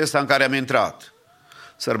sezonul acesta în care am intrat.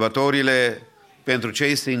 Sărbătorile pentru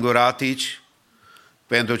cei singuratici,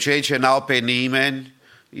 pentru cei ce n-au pe nimeni,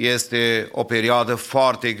 este o perioadă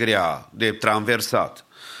foarte grea de traversat.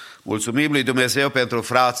 Mulțumim lui Dumnezeu pentru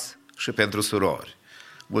frați și pentru surori.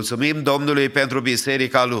 Mulțumim Domnului pentru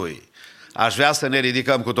biserica Lui. Aș vrea să ne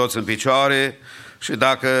ridicăm cu toți în picioare și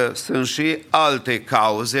dacă sunt și alte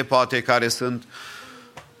cauze, poate care sunt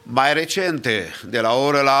mai recente, de la o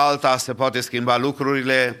oră la alta se poate schimba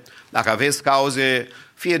lucrurile. Dacă aveți cauze,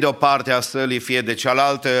 fie de o parte a sălii, fie de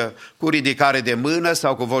cealaltă, cu ridicare de mână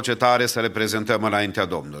sau cu voce tare să le prezentăm înaintea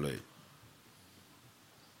Domnului.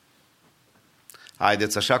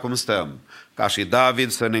 Haideți așa cum stăm, ca și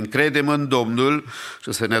David, să ne încredem în Domnul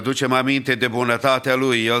și să ne aducem aminte de bunătatea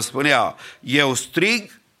Lui. El spunea, eu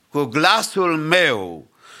strig cu glasul meu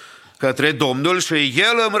către Domnul și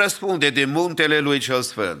El îmi răspunde din muntele Lui cel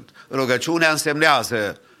Sfânt. Rugăciunea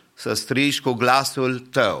însemnează să strigi cu glasul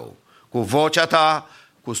tău, cu vocea ta,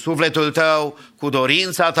 cu sufletul tău, cu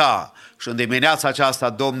dorința ta. Și în dimineața aceasta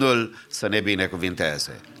Domnul să ne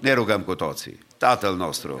binecuvinteze. Ne rugăm cu toții. Tatăl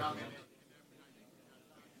nostru,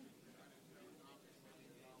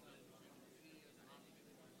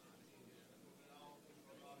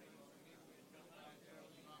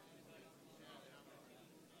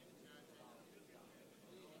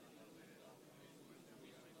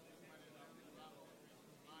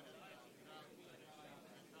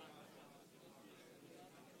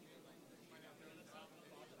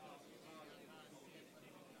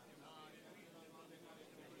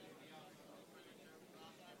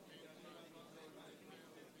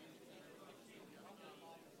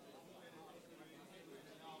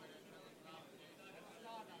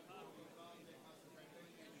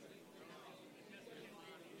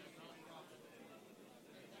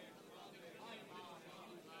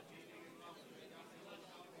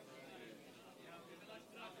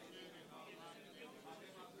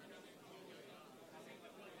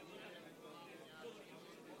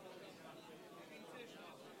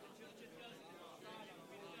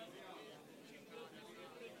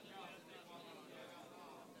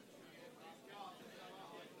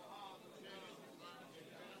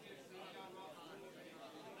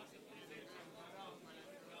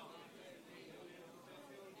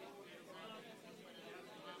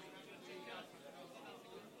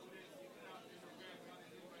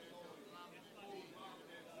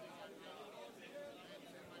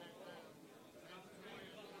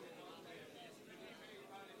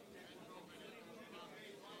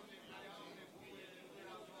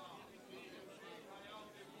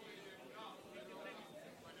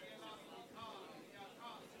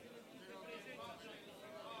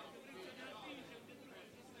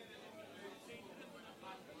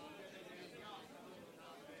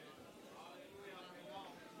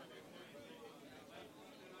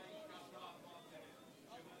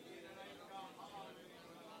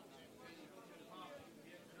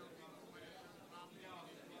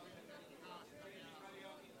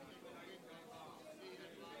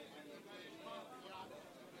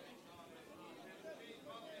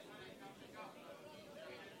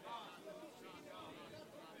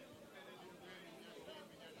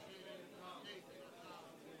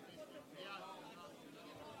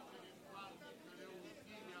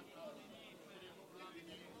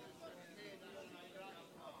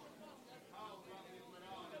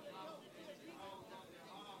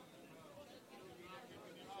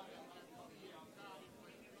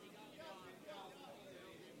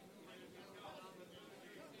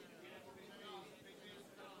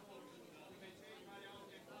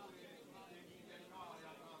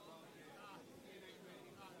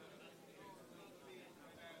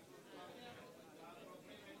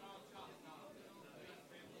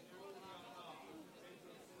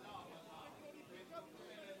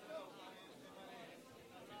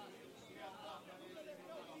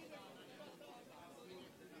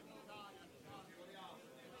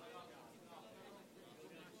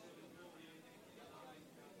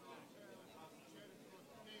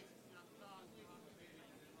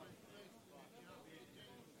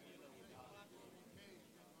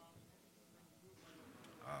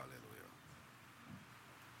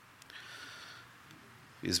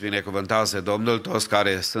 Fiți binecuvântați de Domnul, toți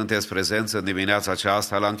care sunteți prezenți în dimineața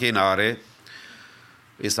aceasta la închinare.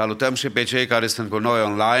 Îi salutăm și pe cei care sunt cu noi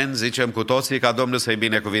online, zicem cu toții ca Domnul să-i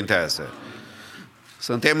binecuvinteze.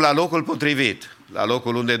 Suntem la locul potrivit, la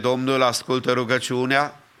locul unde Domnul ascultă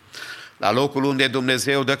rugăciunea, la locul unde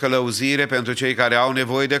Dumnezeu dă călăuzire pentru cei care au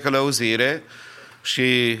nevoie de călăuzire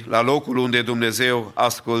și la locul unde Dumnezeu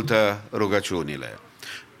ascultă rugăciunile.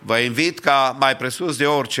 Vă invit ca mai presus de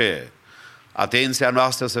orice atenția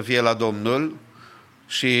noastră să fie la Domnul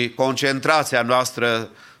și concentrația noastră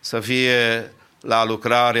să fie la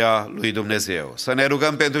lucrarea lui Dumnezeu. Să ne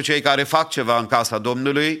rugăm pentru cei care fac ceva în casa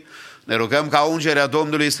Domnului, ne rugăm ca ungerea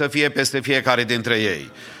Domnului să fie peste fiecare dintre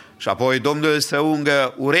ei. Și apoi Domnul să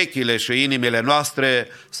ungă urechile și inimile noastre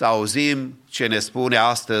să auzim ce ne spune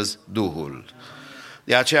astăzi Duhul.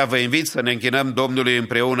 De aceea vă invit să ne închinăm Domnului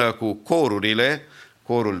împreună cu corurile,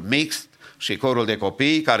 corul mixt și corul de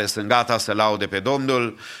copii care sunt gata să laude pe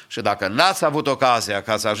Domnul. Și dacă n-ați avut ocazia,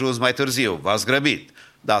 că ați ajuns mai târziu, v-ați grăbit,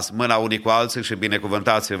 dați mâna unii cu alții și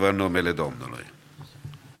binecuvântați-vă în numele Domnului.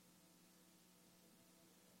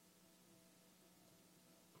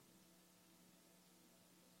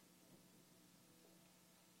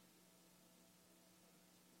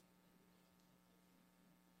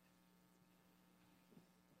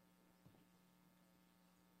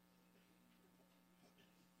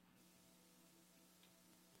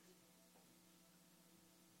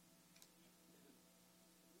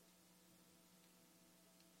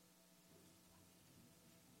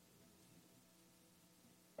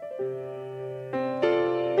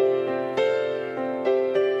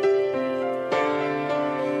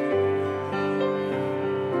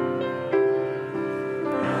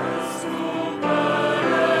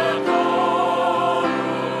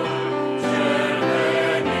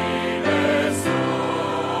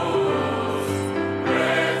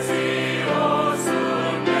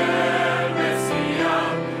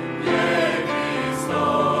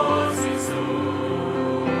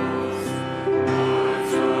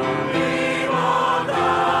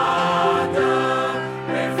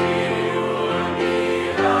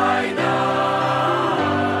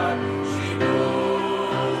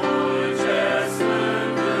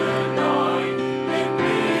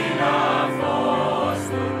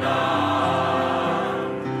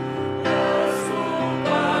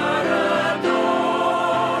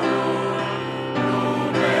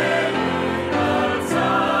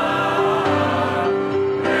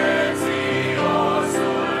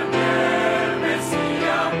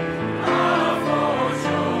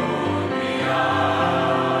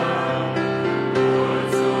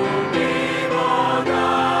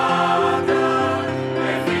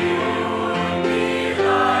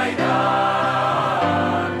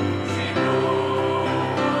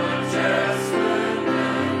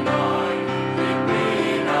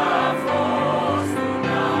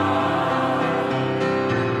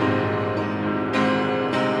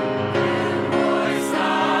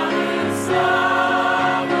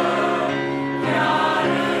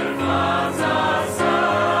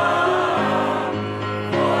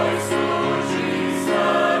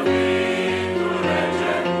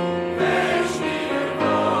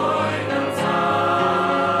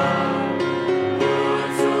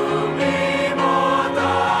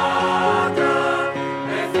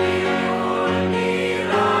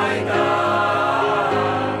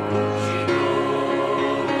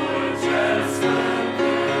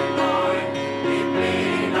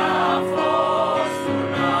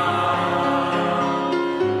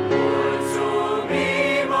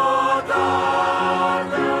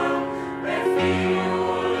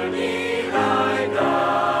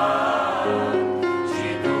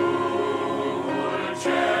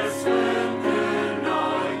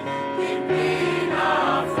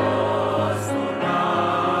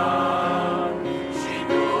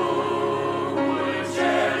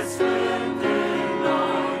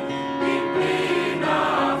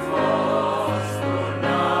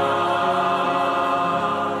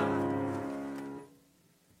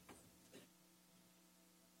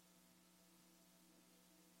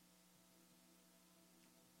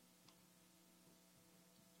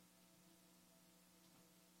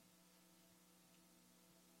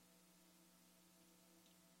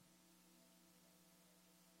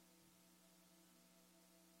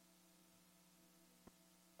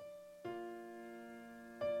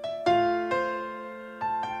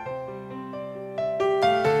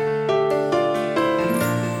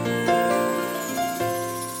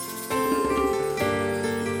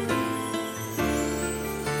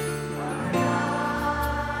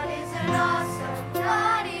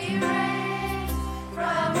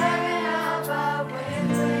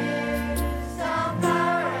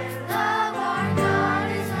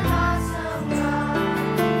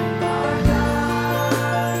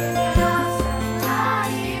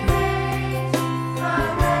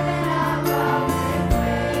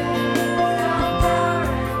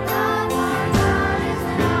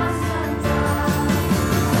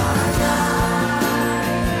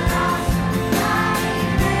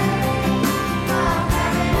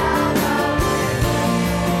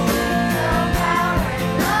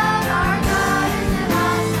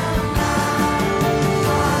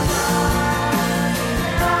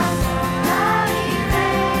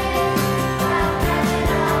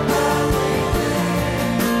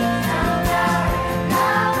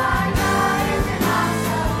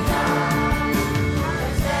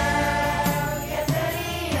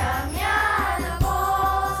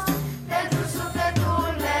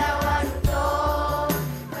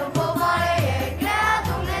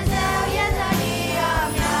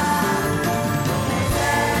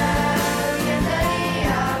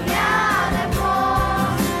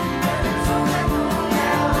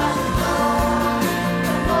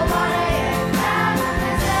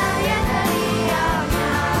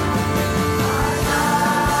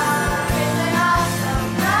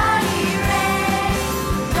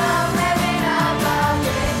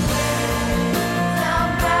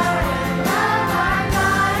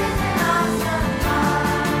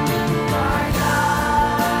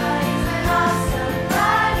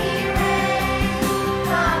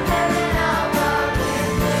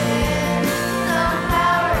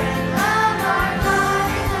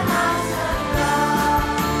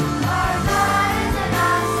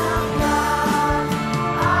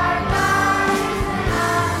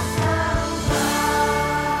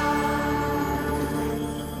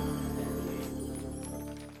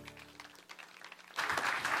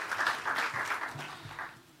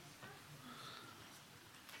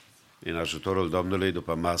 ajutorul Domnului,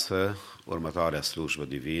 după masă, următoarea slujbă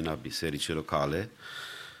divină a bisericii locale.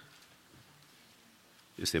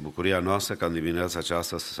 Este bucuria noastră ca în dimineața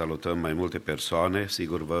aceasta să salutăm mai multe persoane,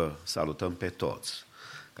 sigur vă salutăm pe toți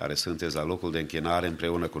care sunteți la locul de închinare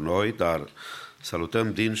împreună cu noi, dar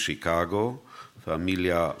salutăm din Chicago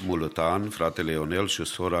familia Mulutan, fratele Ionel și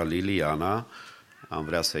sora Liliana. Am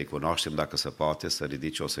vrea să-i cunoaștem, dacă se poate, să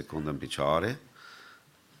ridice o secundă în picioare.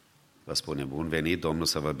 Vă spunem bun venit, Domnul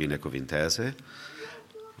să vă binecuvinteze.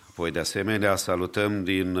 Apoi, de asemenea, salutăm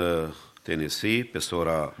din Tennessee pe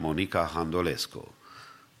sora Monica Handolescu.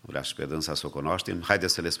 Vrea și pe dânsa să o cunoaștem.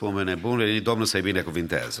 Haideți să le spunem bun venit, Domnul să-i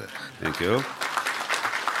binecuvinteze. Thank you.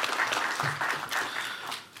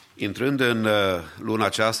 Intrând în luna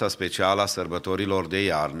aceasta specială a sărbătorilor de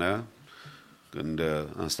iarnă, când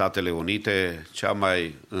în Statele Unite cea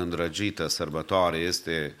mai îndrăgită sărbătoare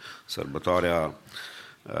este sărbătoarea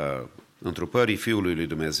întrupării Fiului lui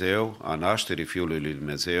Dumnezeu, a nașterii Fiului lui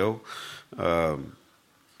Dumnezeu,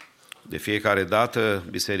 de fiecare dată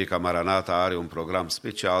Biserica Maranata are un program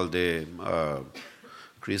special de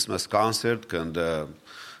Christmas Concert, când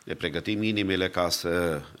ne pregătim inimile ca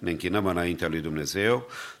să ne închinăm înaintea lui Dumnezeu.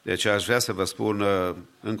 Deci aș vrea să vă spun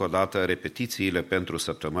încă o dată, repetițiile pentru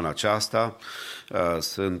săptămâna aceasta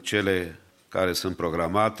sunt cele care sunt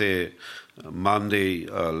programate: Monday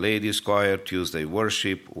Ladies Choir, Tuesday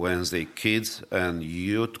Worship, Wednesday Kids and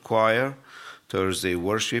Youth Choir, Thursday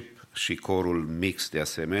Worship și corul mix de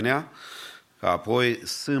asemenea. Apoi,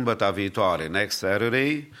 sâmbătă viitoare, next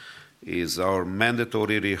Saturday, is our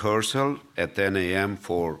mandatory rehearsal at 10 a.m.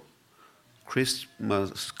 for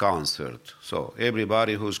Christmas concert. So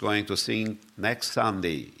everybody who's going to sing next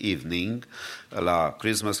Sunday evening la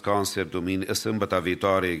Christmas concert, sâmbătă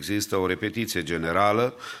viitoare există o repetiție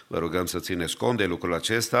generală, vă rugăm să țineți cont de lucrul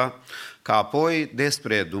acesta, ca apoi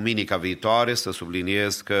despre duminica viitoare să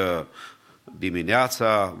subliniez că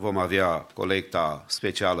dimineața vom avea colecta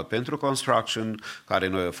specială pentru construction, care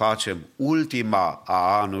noi o facem ultima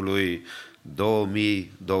a anului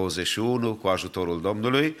 2021 cu ajutorul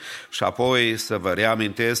Domnului, și apoi să vă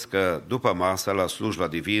reamintesc că după masă la slujba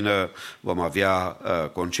divină vom avea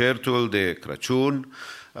concertul de Crăciun.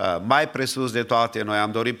 Mai presus de toate, noi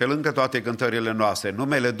am dorit, pe lângă toate cântările noastre,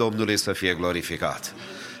 numele Domnului să fie glorificat.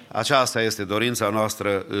 Aceasta este dorința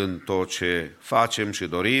noastră în tot ce facem și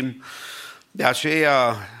dorim. De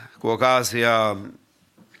aceea, cu ocazia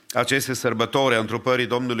acestei sărbători a întrupării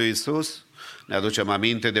Domnului Iisus, ne aducem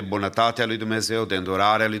aminte de bunătatea lui Dumnezeu, de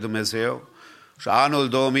îndurarea lui Dumnezeu. Și anul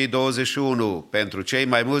 2021, pentru cei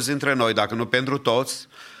mai mulți dintre noi, dacă nu pentru toți,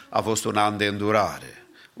 a fost un an de îndurare.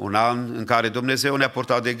 Un an în care Dumnezeu ne-a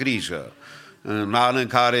purtat de grijă. Un an în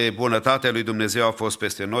care bunătatea lui Dumnezeu a fost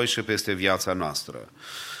peste noi și peste viața noastră.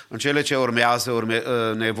 În cele ce urmează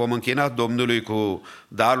ne vom închina Domnului cu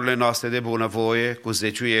darurile noastre de bunăvoie, cu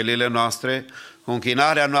zeciuielile noastre, cu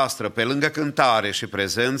închinarea noastră pe lângă cântare și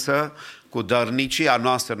prezență, cu dărnicia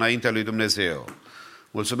noastră înaintea lui Dumnezeu.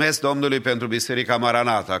 Mulțumesc Domnului pentru Biserica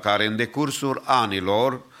Maranata, care în decursul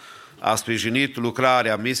anilor a sprijinit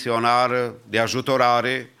lucrarea misionară de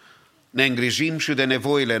ajutorare. Ne îngrijim și de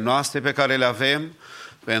nevoile noastre pe care le avem,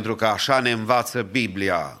 pentru că așa ne învață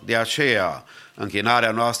Biblia. De aceea,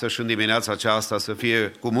 închinarea noastră și în dimineața aceasta să fie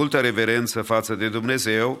cu multă reverență față de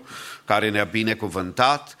Dumnezeu, care ne-a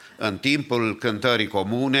binecuvântat în timpul cântării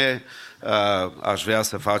comune. Aș vrea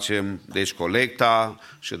să facem, deci, colecta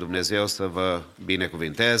și Dumnezeu să vă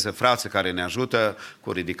binecuvinteze. Frații care ne ajută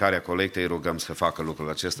cu ridicarea colectei, rugăm să facă lucrul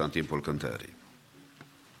acesta în timpul cântării.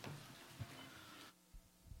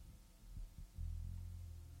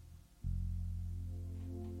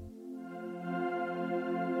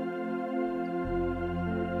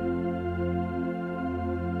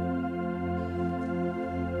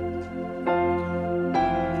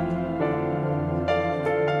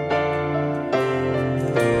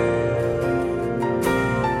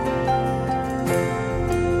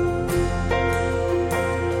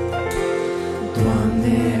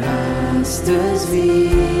 Astăzi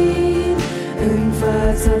vin în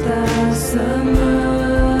fața ta să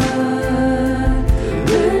mă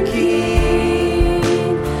închin,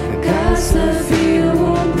 ca să fiu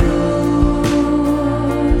umplut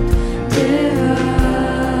de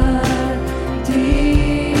har divin.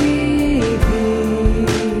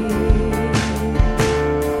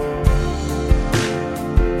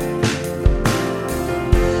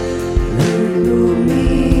 În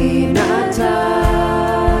lumina ta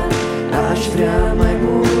aș vrea mai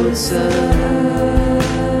mult să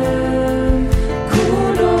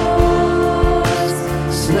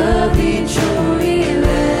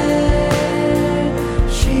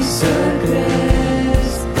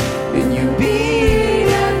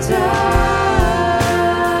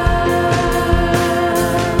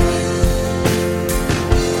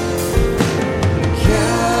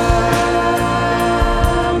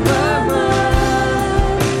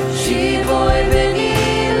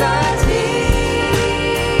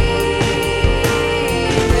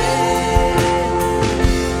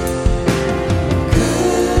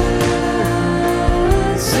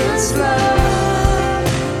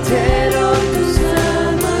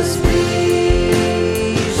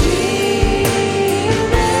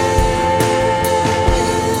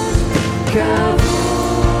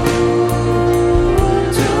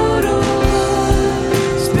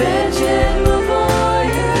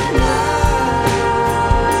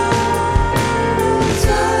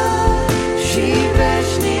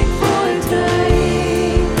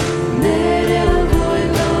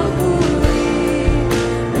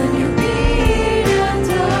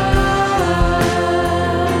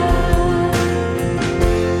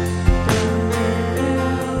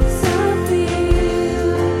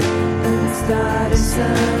să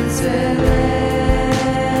înțeleg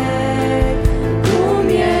cum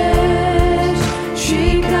ești și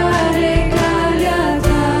care-i calea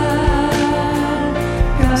ta,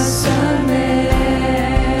 ca să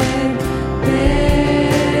merg pe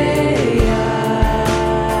ea.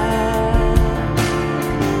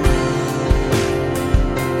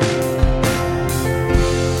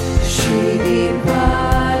 Și din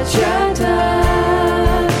pacea ta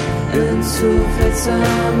în suflet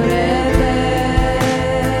să-mi revești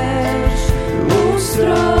un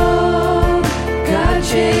strop ca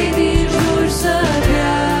cei din jur să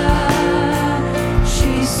dea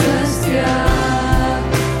și să stea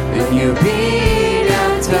în iubirea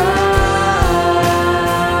ta.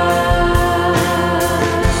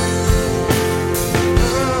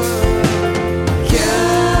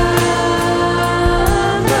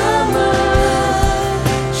 Cheamă-mă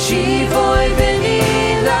și voi veni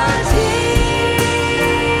la tine.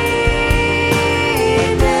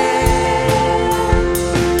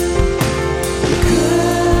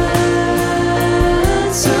 Când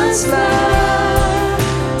sunt slab,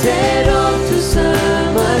 te rog tu să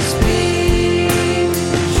mă sprijine.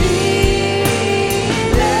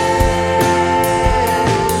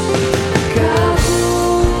 Ca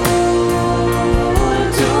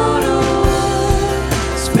vulturul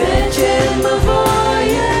spre cer mă voi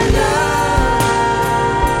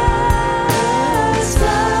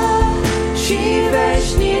înălța și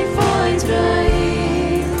veșnic voi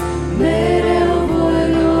trăi, mereu voi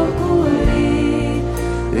locui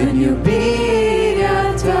în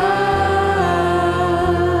iubirea ta.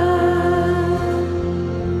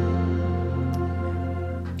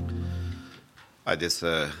 Haideți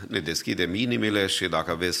să ne deschidem inimile și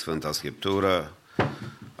dacă aveți Sfânta Scriptură,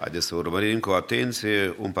 haideți să urmărim cu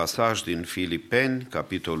atenție un pasaj din Filipeni,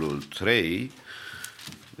 capitolul 3,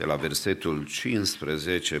 de la versetul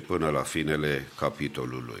 15 până la finele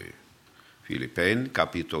capitolului. Filipeni,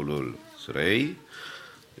 capitolul 3,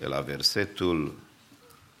 de la versetul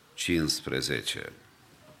 15.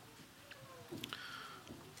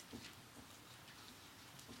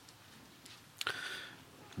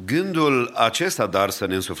 Gândul acesta, dar, să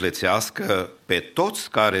ne însuflețească pe toți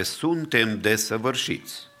care suntem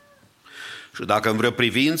desăvârșiți. Și dacă în vreo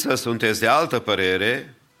privință sunteți de altă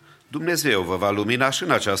părere, Dumnezeu vă va lumina și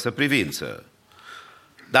în această privință.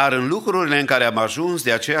 Dar în lucrurile în care am ajuns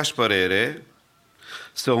de aceeași părere,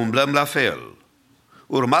 să umblăm la fel.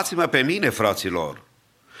 Urmați-mă pe mine, fraților,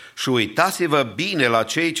 și uitați-vă bine la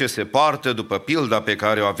cei ce se poartă după pilda pe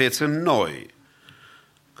care o aveți în noi.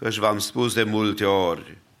 Căci v-am spus de multe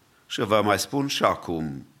ori și vă mai spun și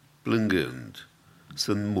acum, plângând,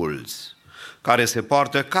 sunt mulți care se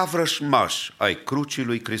poartă ca vrășmași ai crucii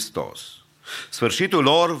lui Hristos. Sfârșitul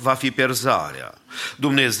lor va fi pierzarea.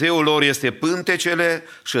 Dumnezeul lor este pântecele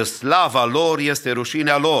și slava lor este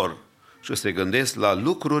rușinea lor și se gândesc la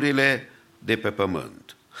lucrurile de pe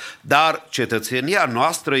pământ. Dar cetățenia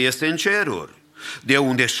noastră este în ceruri, de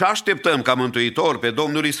unde și așteptăm ca mântuitor pe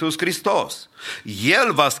Domnul Iisus Hristos.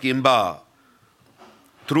 El va schimba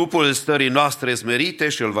trupul stării noastre smerite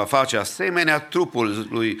și îl va face asemenea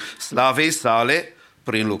trupului slavei sale,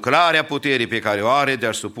 prin lucrarea puterii pe care o are de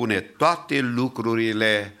a supune toate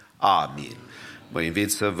lucrurile. Amin. Vă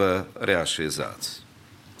invit să vă reașezați.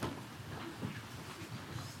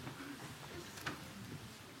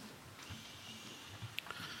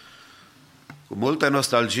 Cu multă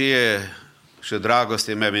nostalgie și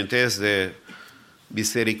dragoste îmi amintesc de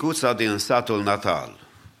bisericuța din satul natal,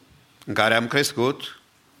 în care am crescut,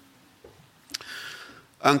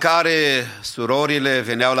 în care surorile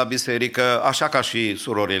veneau la biserică, așa ca și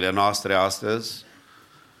surorile noastre astăzi,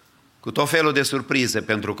 cu tot felul de surprize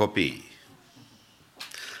pentru copii.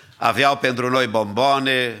 Aveau pentru noi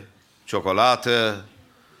bomboane, ciocolată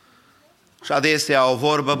și adesea o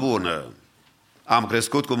vorbă bună. Am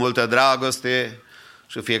crescut cu multă dragoste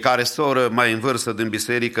și fiecare soră mai în vârstă din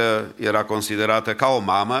biserică era considerată ca o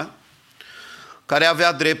mamă, care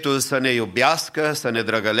avea dreptul să ne iubească, să ne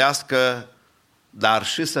drăgălească, dar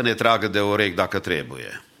și să ne tragă de urechi dacă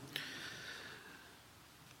trebuie.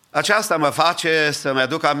 Aceasta mă face să-mi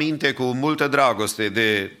aduc aminte cu multă dragoste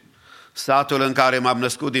de satul în care m-am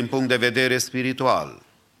născut din punct de vedere spiritual.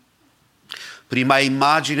 Prima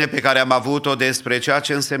imagine pe care am avut-o despre ceea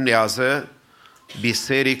ce însemnează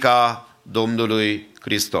Biserica Domnului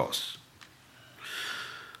Hristos.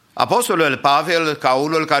 Apostolul Pavel, ca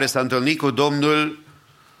unul care s-a întâlnit cu Domnul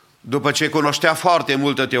după ce cunoștea foarte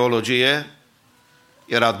multă teologie,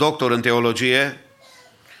 era doctor în teologie,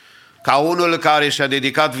 ca unul care și-a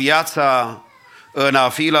dedicat viața în a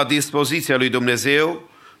fi la dispoziția lui Dumnezeu,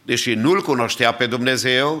 deși nu-L cunoștea pe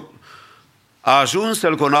Dumnezeu, a ajuns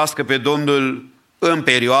să-L cunoască pe Domnul în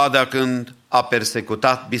perioada când a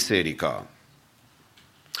persecutat biserica.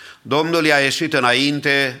 Domnul i-a ieșit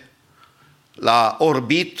înainte, l-a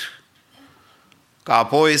orbit, ca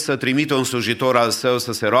apoi să trimită un slujitor al său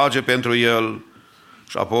să se roage pentru el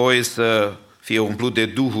și apoi să fie umplut de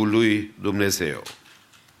Duhul lui Dumnezeu.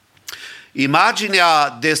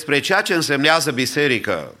 Imaginea despre ceea ce însemnează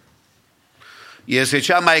biserică este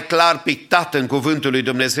cea mai clar pictată în cuvântul lui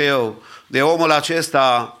Dumnezeu de omul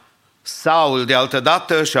acesta, Saul de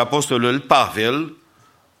altădată, și apostolul Pavel,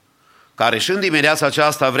 care și în dimineața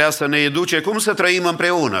aceasta vrea să ne educe cum să trăim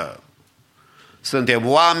împreună. Suntem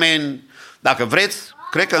oameni, dacă vreți,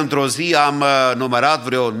 cred că într-o zi am numărat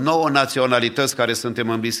vreo 9 naționalități care suntem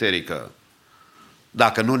în biserică,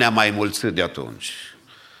 dacă nu ne-am mai mulțit de atunci.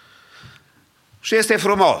 Și este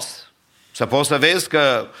frumos să poți să vezi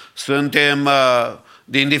că suntem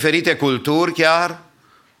din diferite culturi chiar,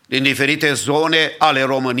 din diferite zone ale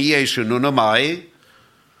României și nu numai,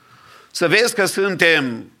 să vezi că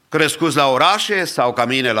suntem crescuți la orașe sau ca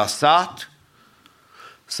mine la sat,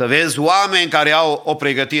 să vezi oameni care au o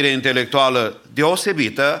pregătire intelectuală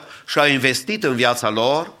deosebită și au investit în viața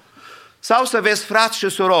lor, sau să vezi frați și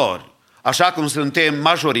surori, așa cum suntem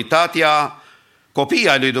majoritatea copiii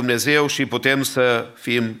ai lui Dumnezeu și putem să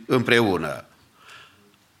fim împreună.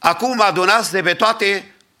 Acum adunați de pe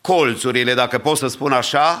toate colțurile, dacă pot să spun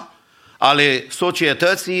așa, ale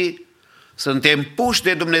societății, suntem puși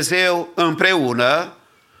de Dumnezeu împreună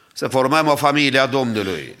să formăm o familie a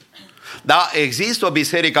Domnului. Da, există o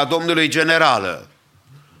biserică a Domnului generală.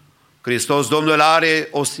 Hristos Domnul are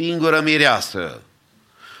o singură mireasă.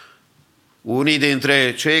 Unii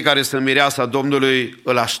dintre cei care sunt mireasa Domnului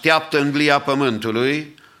îl așteaptă în glia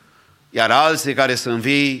pământului, iar alții care sunt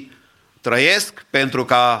vii trăiesc pentru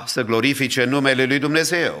ca să glorifice numele lui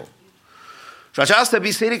Dumnezeu. Și această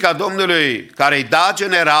biserică a Domnului, care-i da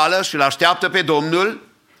generală și îl așteaptă pe Domnul,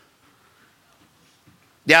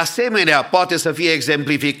 de asemenea poate să fie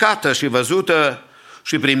exemplificată și văzută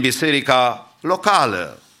și prin biserica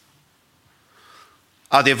locală.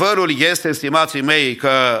 Adevărul este, stimații mei,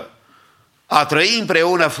 că a trăi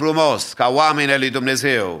împreună frumos ca oamenii lui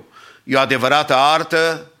Dumnezeu e o adevărată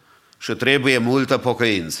artă și trebuie multă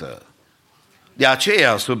pocăință. De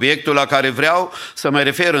aceea, subiectul la care vreau să mă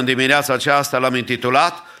refer în dimineața aceasta l-am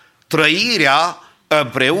intitulat Trăirea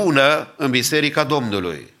împreună în Biserica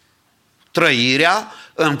Domnului. Trăirea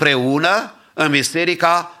împreună în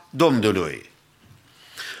Biserica Domnului.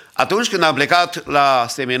 Atunci când am plecat la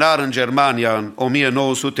seminar în Germania în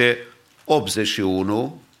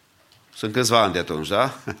 1981, sunt câțiva ani de atunci,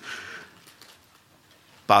 da?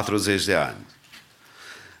 40 de ani.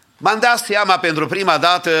 M-am dat seama pentru prima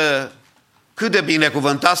dată cât de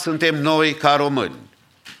binecuvântați suntem noi ca români.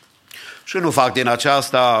 Și nu fac din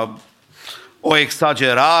aceasta o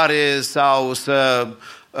exagerare sau să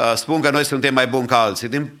spun că noi suntem mai buni ca alții,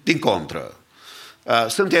 din contră.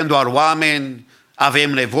 Suntem doar oameni,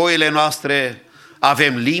 avem nevoile noastre,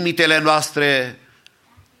 avem limitele noastre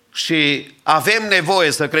și avem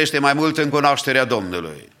nevoie să creștem mai mult în cunoașterea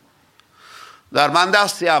Domnului. Dar m-am dat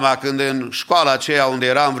seama când în școala aceea unde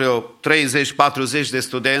eram vreo 30-40 de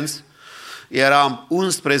studenți, eram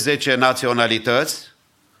 11 naționalități,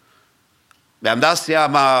 mi-am dat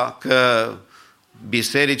seama că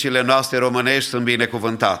bisericile noastre românești sunt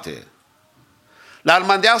binecuvântate. Dar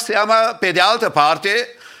m-am dat seama, pe de altă parte,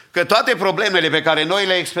 că toate problemele pe care noi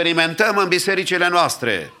le experimentăm în bisericile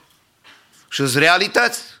noastre și-s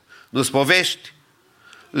realități, nu-s povești,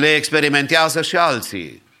 le experimentează și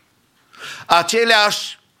alții.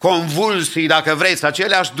 Aceleași convulsii, dacă vreți,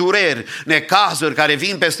 aceleași dureri, necazuri care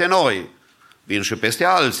vin peste noi, vin și peste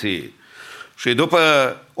alții. Și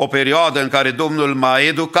după o perioadă în care Domnul m-a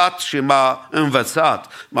educat și m-a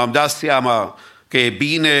învățat, m-am dat seama că e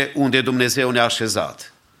bine unde Dumnezeu ne-a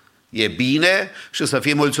așezat. E bine și să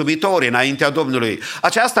fim mulțumitori înaintea Domnului.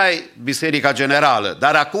 Aceasta e biserica generală.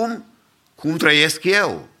 Dar acum, cum trăiesc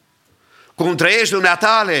eu? Cum trăiești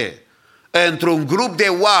dumneatale? Într-un grup de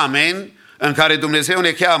oameni în care Dumnezeu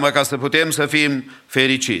ne cheamă ca să putem să fim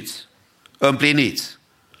fericiți, împliniți,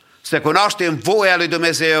 să cunoaștem voia lui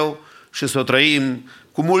Dumnezeu și să o trăim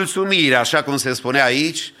cu mulțumire, așa cum se spune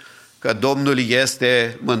aici, că Domnul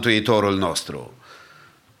este Mântuitorul nostru.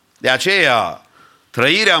 De aceea,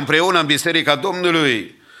 trăirea împreună în Biserica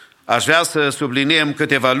Domnului, aș vrea să subliniem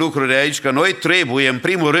câteva lucruri aici, că noi trebuie, în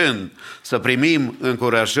primul rând, să primim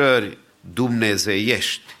încurajări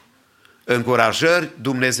dumnezeiești. Încurajări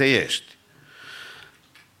dumnezeiești.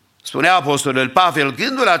 Spunea apostolul Pavel,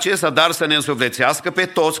 gândul acesta dar să ne însuflețească pe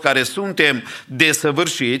toți care suntem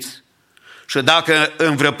desăvârșiți și dacă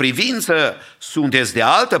în vreo privință sunteți de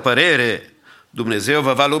altă părere, Dumnezeu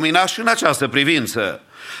vă va lumina și în această privință.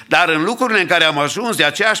 Dar în lucrurile în care am ajuns de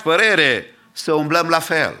aceeași părere, să umblăm la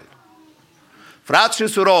fel. Frați și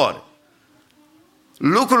surori,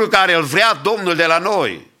 lucrul care îl vrea Domnul de la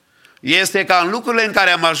noi este ca în lucrurile în care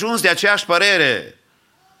am ajuns de aceeași părere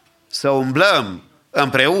să umblăm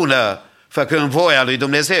împreună făcând voia lui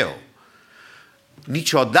Dumnezeu.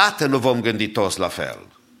 Niciodată nu vom gândi toți la fel.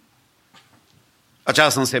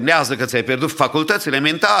 Aceasta însemnează că ți-ai pierdut facultățile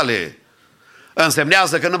mentale.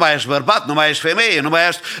 Însemnează că nu mai ești bărbat, nu mai ești femeie, nu mai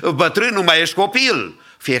ești bătrân, nu mai ești copil.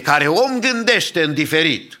 Fiecare om gândește în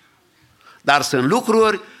diferit. Dar sunt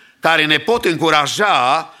lucruri care ne pot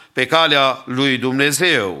încuraja pe calea lui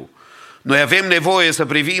Dumnezeu. Noi avem nevoie să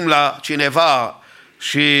privim la cineva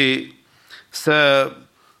și să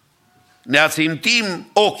ne ațintim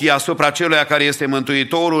ochii asupra celuia care este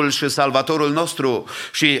Mântuitorul și Salvatorul nostru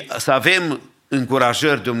și să avem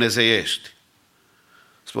încurajări dumnezeiești.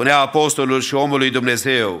 Spunea apostolul și omul lui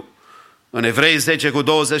Dumnezeu în Evrei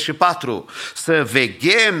 10:24, să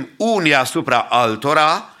veghem unii asupra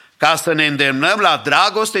altora ca să ne îndemnăm la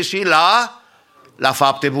dragoste și la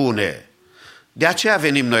fapte bune. De aceea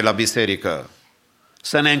venim noi la biserică,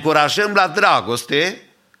 să ne încurajăm la dragoste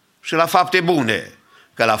și la fapte bune,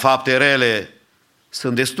 că la fapte rele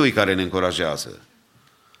sunt destui care ne încurajează.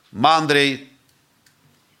 Mandrei,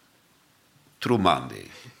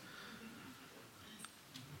 trumandei.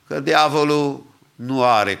 Că diavolul nu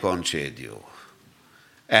are concediu.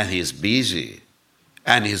 And he's busy.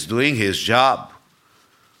 And he's doing his job.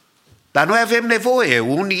 Dar noi avem nevoie,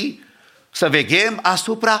 unii, să veghem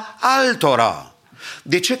asupra altora.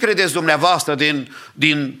 De ce credeți dumneavoastră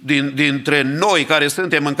dintre noi care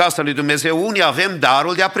suntem în casa lui Dumnezeu, unii avem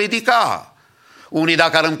darul de a predica? Unii,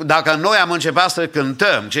 dacă noi am început să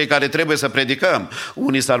cântăm, cei care trebuie să predicăm,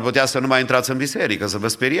 unii s-ar putea să nu mai intrați în biserică, să vă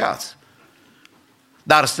speriați.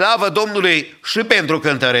 Dar slavă Domnului și pentru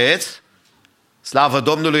cântăreți, slavă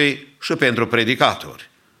Domnului și pentru predicatori.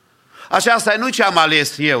 Aceasta nu ce am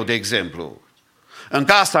ales eu, de exemplu. În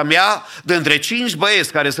casa mea, dintre 5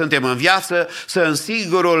 băieți care suntem în viață, sunt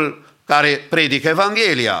singurul care predică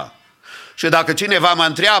Evanghelia. Și dacă cineva mă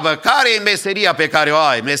întreabă care e meseria pe care o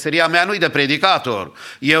ai, meseria mea nu-i de predicator.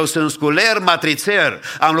 Eu sunt sculer matrițer.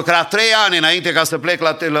 Am lucrat 3 ani înainte ca să plec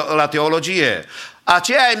la teologie.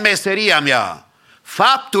 Aceea e meseria mea.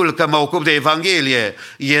 Faptul că mă ocup de Evanghelie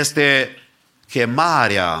este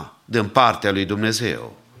chemarea din partea lui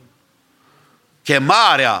Dumnezeu.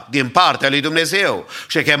 Chemarea din partea lui Dumnezeu.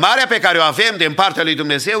 Și chemarea pe care o avem din partea lui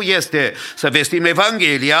Dumnezeu este să vestim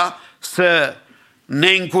Evanghelia, să ne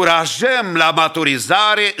încurajăm la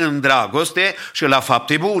maturizare în dragoste și la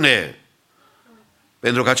fapte bune.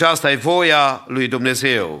 Pentru că aceasta e voia lui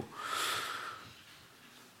Dumnezeu.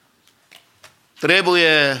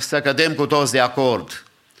 Trebuie să cădem cu toți de acord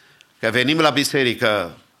că venim la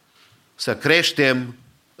biserică să creștem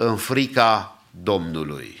în frica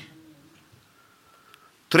Domnului.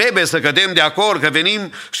 Trebuie să cădem de acord că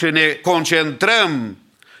venim și ne concentrăm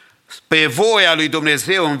pe voia lui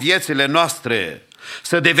Dumnezeu în viețile noastre,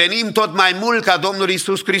 să devenim tot mai mult ca Domnul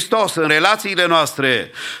Iisus Hristos în relațiile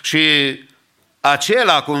noastre și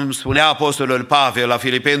acela, cum spunea apostolul Pavel la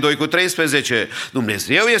Filipeni 2:13,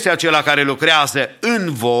 Dumnezeu este acela care lucrează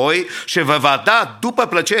în voi și vă va da după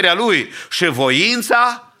plăcerea Lui și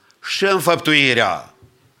voința și înfăptuirea.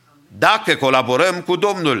 Dacă colaborăm cu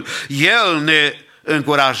Domnul, El ne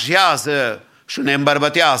încurajează și ne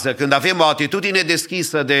îmbărbătează când avem o atitudine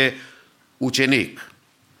deschisă de ucenic.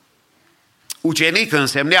 Ucenic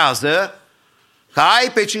însemnează că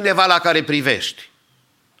ai pe cineva la care privești,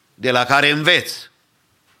 de la care înveți,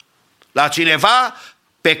 la cineva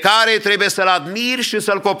pe care trebuie să-l admiri și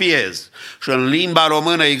să-l copiezi. Și în limba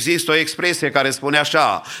română există o expresie care spune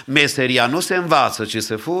așa: meseria nu se învață, ci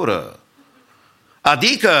se fură.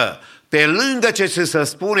 Adică, pe lângă ce ți se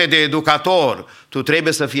spune de educator, tu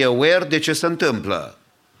trebuie să fii aware de ce se întâmplă.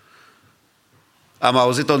 Am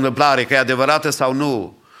auzit o întâmplare, că e adevărată sau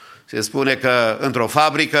nu. Se spune că într-o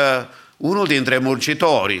fabrică, unul dintre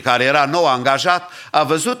muncitori, care era nou angajat, a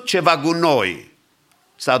văzut ceva gunoi.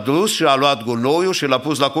 S-a dus și a luat gunoiul și l-a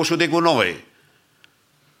pus la coșul de gunoi.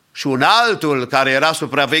 Și un altul, care era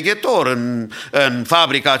supraveghetor în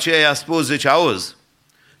fabrica aceea, a spus, zice, auzi,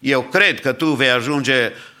 eu cred că tu vei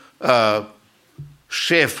ajunge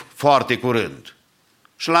șef foarte curând.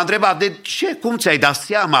 Și l-a întrebat, de ce? Cum ți-ai dat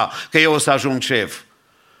seama că eu o să ajung șef?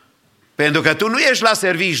 Pentru că tu nu ești la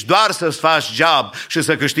servici doar să-ți faci job și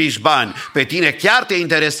să câștigi bani. Pe tine chiar te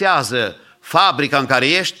interesează fabrica în care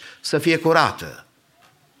ești să fie curată.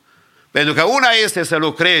 Pentru că una este să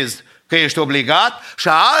lucrezi că ești obligat și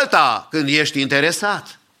alta când ești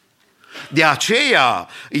interesat. De aceea,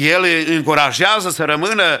 el îi încurajează să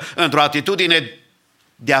rămână într-o atitudine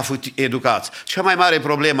de a fi educați. Cea mai mare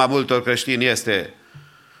problemă a multor creștini este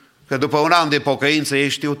că după un an de pocăință ei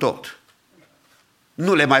știu tot.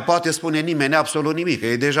 Nu le mai poate spune nimeni absolut nimic, că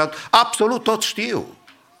ei deja absolut tot știu.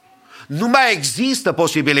 Nu mai există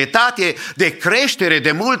posibilitate de creștere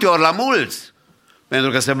de multe ori la mulți,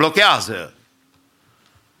 pentru că se blochează.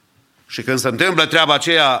 Și când se întâmplă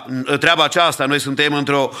treaba aceasta, noi suntem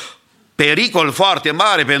într-o pericol foarte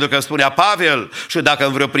mare, pentru că spunea Pavel, și dacă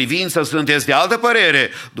în vreo privință sunteți de altă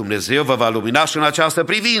părere, Dumnezeu vă va lumina și în această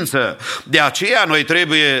privință. De aceea noi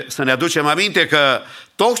trebuie să ne aducem aminte că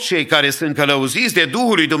toți cei care sunt călăuziți de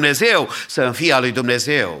Duhul lui Dumnezeu să fie al lui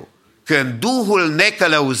Dumnezeu. Când Duhul ne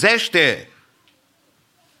călăuzește,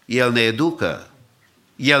 El ne educă,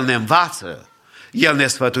 El ne învață, El ne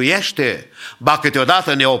sfătuiește, ba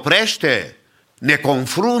câteodată ne oprește, ne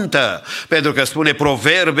confruntă, pentru că spune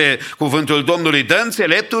Proverbe, cuvântul Domnului: dă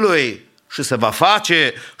înțeleptului și se va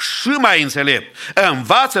face și mai înțelept.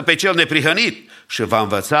 Învață pe cel neprihănit și va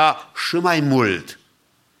învăța și mai mult.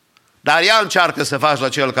 Dar ea încearcă să faci la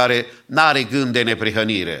cel care n-are gând de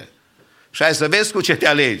neprihănire. Și hai să vezi cu ce te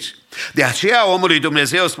alegi. De aceea omul lui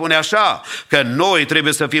Dumnezeu spune așa, că noi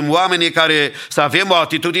trebuie să fim oamenii care să avem o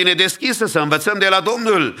atitudine deschisă, să învățăm de la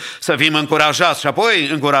Domnul, să fim încurajați și apoi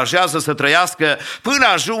încurajează să trăiască până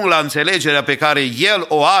ajung la înțelegerea pe care El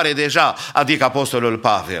o are deja, adică Apostolul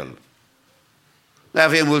Pavel. Noi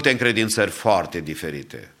avem multe încredințări foarte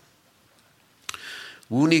diferite.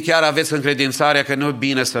 Unii chiar aveți încredințarea că nu e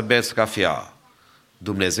bine să beți cafea.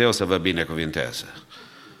 Dumnezeu să vă binecuvinteze.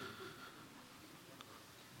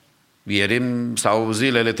 Ieri sau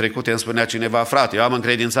zilele trecute îmi spunea cineva: frate, eu am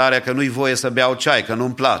încredințarea că nu-i voie să beau ceai, că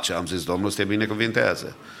nu-mi place. Am zis: Domnul să te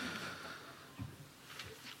binecuvinteze.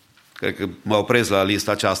 Cred că mă opresc la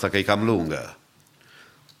lista aceasta, că e cam lungă.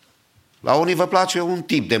 La unii vă place un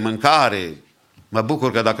tip de mâncare. Mă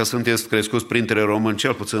bucur că dacă sunteți crescuți printre români,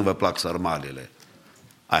 cel puțin vă plac sărmalele.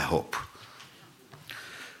 I hope.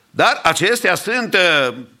 Dar acestea sunt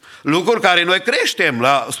lucruri care noi creștem,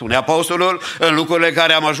 spune Apostolul, în lucrurile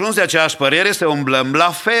care am ajuns de aceeași părere să umblăm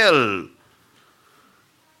la fel.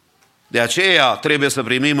 De aceea trebuie să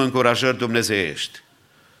primim încurajări dumnezeiești.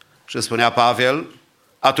 Și spunea Pavel,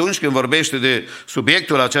 atunci când vorbește de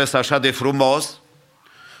subiectul acesta așa de frumos,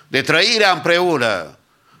 de trăirea împreună,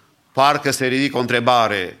 parcă se ridică o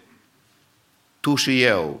întrebare: tu și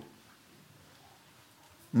eu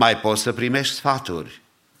mai poți să primești sfaturi?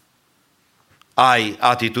 Ai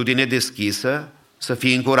atitudine deschisă să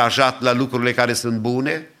fii încurajat la lucrurile care sunt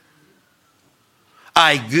bune?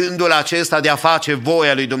 Ai gândul acesta de a face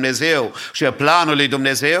voia lui Dumnezeu și planul lui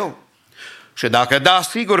Dumnezeu? Și dacă da,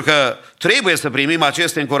 sigur că trebuie să primim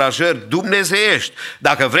aceste încurajări dumnezeiești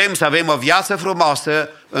dacă vrem să avem o viață frumoasă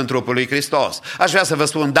în trupul lui Hristos. Aș vrea să vă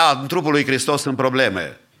spun, da, în trupul lui Hristos sunt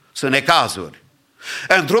probleme, sunt necazuri.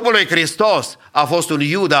 În trupul lui Hristos a fost un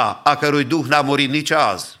Iuda a cărui duh n-a murit nici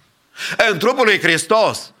azi. În trupul lui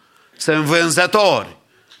Hristos sunt vânzători,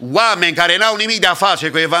 oameni care n-au nimic de a face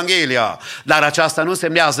cu Evanghelia, dar aceasta nu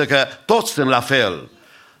semnează că toți sunt la fel.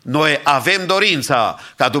 Noi avem dorința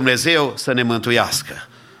ca Dumnezeu să ne mântuiască.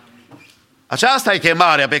 Aceasta e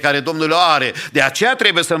chemarea pe care Domnul o are. De aceea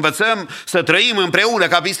trebuie să învățăm să trăim împreună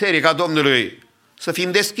ca Biserica Domnului, să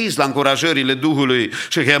fim deschiși la încurajările Duhului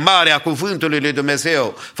și chemarea cuvântului lui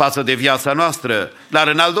Dumnezeu față de viața noastră. Dar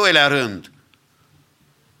în al doilea rând,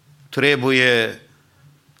 trebuie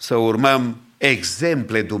să urmăm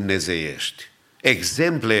exemple dumnezeiești.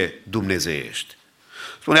 Exemple dumnezeiești.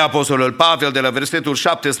 Spune Apostolul Pavel de la versetul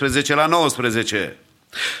 17 la 19.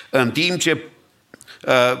 În timp ce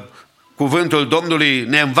cuvântul Domnului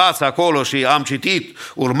ne învață acolo și am citit: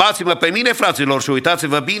 urmați-mă pe mine, fraților, și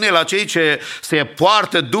uitați-vă bine la cei ce se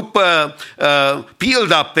poartă după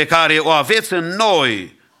pilda pe care o aveți în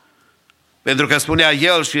noi. Pentru că spunea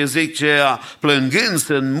el și zice, plângând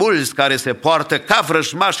sunt mulți care se poartă ca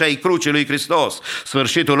vrăjmași ai crucii lui Hristos.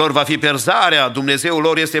 Sfârșitul lor va fi pierzarea, Dumnezeul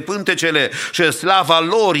lor este pântecele și slava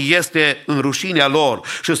lor este în rușinea lor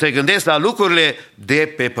și se gândesc la lucrurile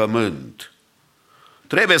de pe pământ.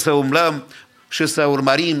 Trebuie să umblăm și să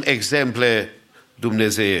urmărim exemple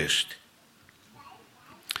dumnezeiești.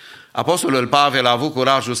 Apostolul Pavel a avut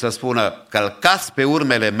curajul să spună: călcați pe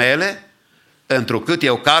urmele mele, întrucât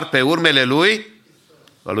eu car pe urmele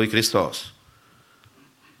lui Hristos.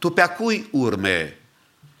 Tu pe a cui urme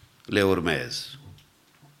le urmezi?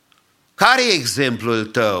 Care e exemplul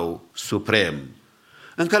tău suprem?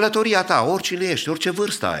 În călătoria ta, oricine ești, orice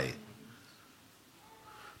vârstă ai.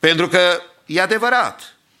 Pentru că e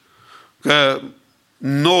adevărat că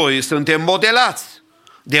noi suntem modelați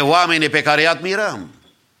de oameni pe care îi admirăm.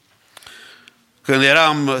 când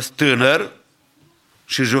eram tânăr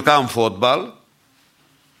și jucam fotbal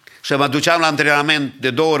și mă duceam la antrenament de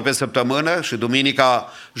 2 ori pe săptămână și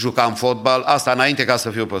duminica jucam fotbal, asta înainte ca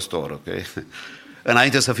să fiu păstor, ok?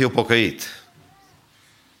 Înainte să fiu pocăit.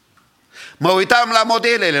 Mă uitam la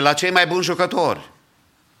modelele, la cei mai buni jucători.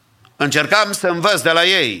 Încercam să învăț de la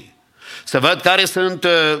ei, să văd care sunt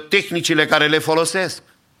tehnicile care le folosesc,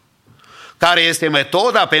 care este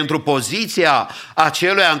metoda pentru poziția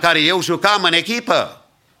aceluia în care eu jucam în echipă.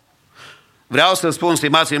 Vreau să spun,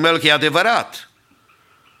 stimații mei, că e adevărat.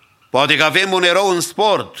 Poate că avem un erou în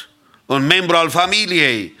sport, un membru al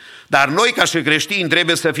familiei, dar noi ca și creștini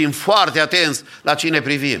trebuie să fim foarte atenți la cine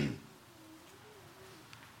privim.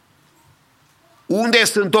 Unde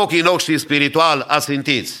sunt ochii noștri spirituali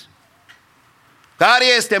ațintiți? Care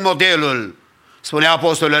este modelul, spunea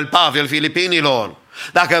apostolul Pavel Filipinilor?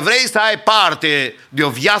 Dacă vrei să ai parte de o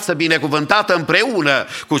viață binecuvântată împreună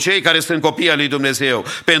cu cei care sunt copii al lui Dumnezeu,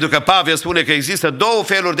 pentru că Pavel spune că există 2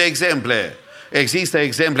 feluri de exemple. Există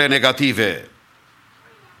exemple negative.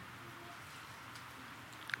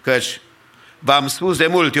 Căci v-am spus de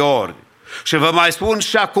multe ori și vă mai spun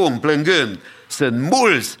și acum, plângând, sunt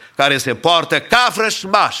mulți care se poartă ca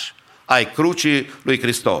vrăjmași ai crucii lui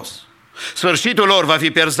Hristos. Sfârșitul lor va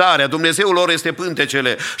fi pierzarea, Dumnezeul lor este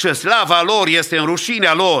pântecele și slava lor este în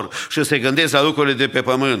rușinea lor și se gândesc la lucrurile de pe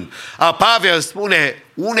pământ. Pavel spune,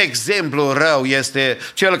 un exemplu rău este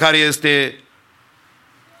cel care este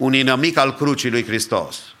un inamic al crucii lui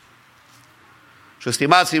Hristos. Și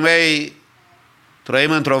stimații mei,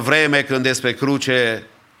 trăim într-o vreme când despre cruce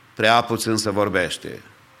prea puțin se vorbește.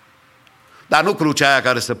 Dar nu crucea aia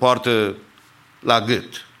care se poartă la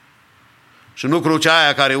gât. Și nu crucea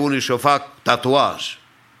aia care unii și-o fac tatuaj.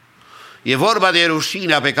 E vorba de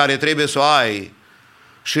rușinea pe care trebuie să o ai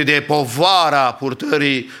și de povara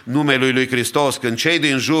purtării numelui lui Hristos, când cei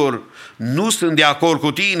din jur nu sunt de acord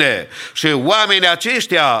cu tine și oamenii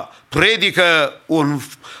aceștia predică un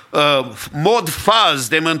mod fals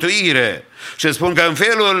de mântuire și spun că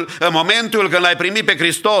în momentul când l-ai primit pe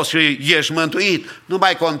Hristos și ești mântuit, nu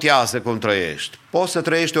mai contează cum trăiești. Poți să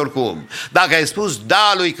trăiești oricum. Dacă ai spus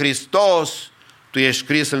da lui Hristos, tu ești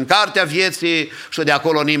scris în cartea vieții și de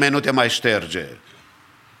acolo nimeni nu te mai șterge.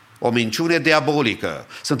 O minciună diabolică.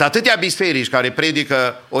 Sunt atâtea biserici care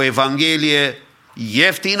predică o evanghelie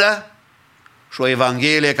ieftină și o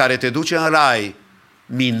evanghelie care te duce în rai,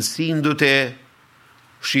 mințindu-te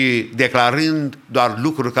și declarând doar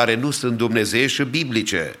lucruri care nu sunt dumnezeiești și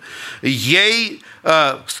biblice. Ei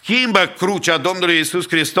schimbă crucea Domnului Iisus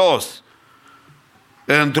Hristos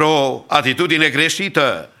într-o atitudine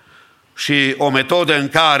greșită și o metodă în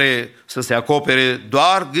care să se acopere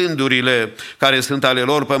doar gândurile care sunt ale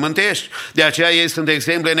lor pământești. De aceea ei sunt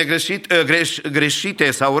exemple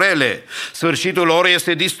greșite sau rele. Sfârșitul lor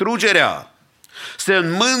este distrugerea.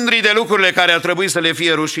 Sunt mândri de lucrurile care ar trebui să le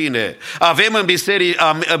fie rușine. Avem în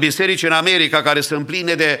biserici în America care sunt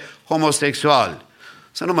pline de homosexuali.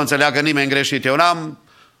 Să nu mă înțeleagă nimeni greșit. Eu n-am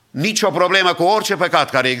nicio problemă cu orice păcat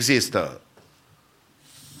care există.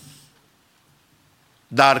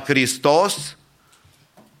 Dar Hristos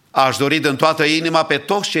aș dori din toată inima pe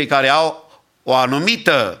toți cei care au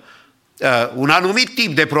un anumit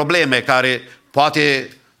tip de probleme care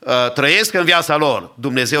poate trăiesc în viața lor,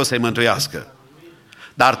 Dumnezeu să-i mântuiască.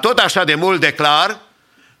 Dar tot așa de mult declar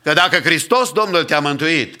că dacă Hristos Domnul te-a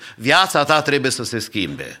mântuit, viața ta trebuie să se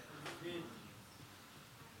schimbe.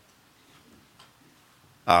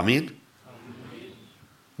 Amin?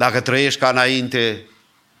 Dacă trăiești ca înainte,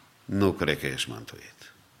 nu cred că ești mântuit.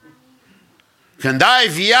 Când ai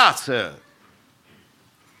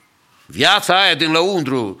viața aia din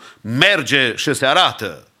lăuntru merge și se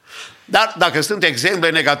arată. Dar dacă sunt exemple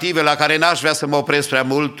negative la care n-aș vrea să mă opresc prea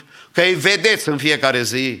mult, că îi vedeți în fiecare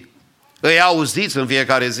zi, îi auziți în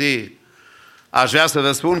fiecare zi, aș vrea să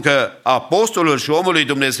vă spun că apostolul și omul lui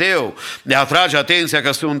Dumnezeu ne atrage atenția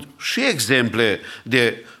că sunt și exemple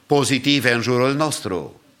de pozitive în jurul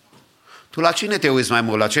nostru. Tu la cine te uiți mai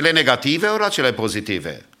mult? La cele negative ori la cele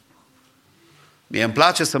pozitive? Mie îmi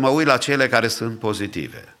place să mă uit la cele care sunt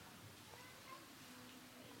pozitive.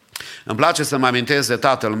 Îmi place să mă amintesc de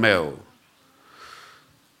tatăl meu,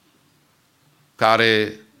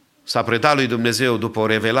 care s-a predat lui Dumnezeu după o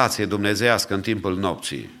revelație dumnezeiască în timpul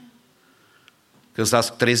nopții. Când s-a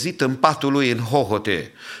trezit în patul lui în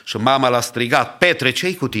hohote și mama l-a strigat, Petre,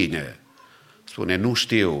 ce-i cu tine? Spune, nu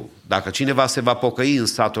știu dacă cineva se va pocăi în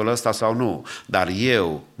satul ăsta sau nu, dar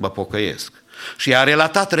eu mă pocăiesc. Și a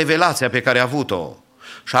relatat revelația pe care a avut-o.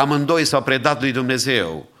 Și amândoi s-au predat lui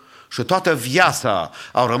Dumnezeu. Și toată viața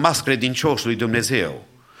au rămas credincioși lui Dumnezeu.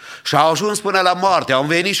 Și au ajuns până la moarte, au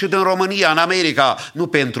venit și din România, în America, nu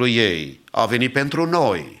pentru ei, au venit pentru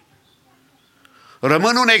noi.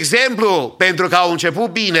 Rămân un exemplu pentru că au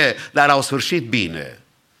început bine, dar au sfârșit bine.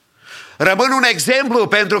 Rămân un exemplu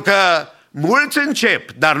pentru că mulți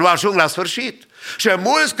încep, dar nu ajung la sfârșit. Și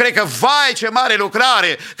mulți cred că, vai, ce mare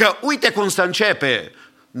lucrare, că uite cum se începe.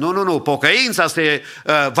 Nu, pocăința se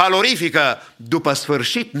valorifică după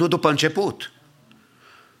sfârșit, nu după început.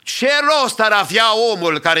 Ce rost ar avea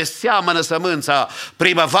omul care seamănă sămânța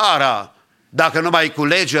primăvara dacă nu mai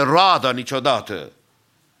culege roada niciodată?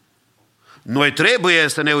 Noi trebuie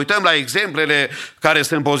să ne uităm la exemplele care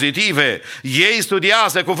sunt pozitive. Ei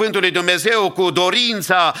studiază cuvântul lui Dumnezeu cu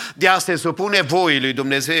dorința de a se supune voii lui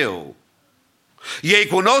Dumnezeu. Ei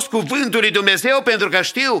cunosc cuvântul lui Dumnezeu pentru că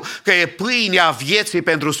știu că e pâinea vieții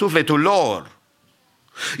pentru sufletul lor.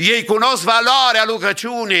 Ei cunosc valoarea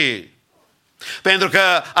rugăciunii, pentru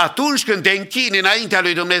că atunci când te închini înaintea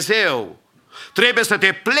lui Dumnezeu, trebuie să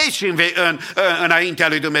te pleci înaintea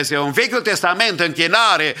lui Dumnezeu. În Vechiul Testament,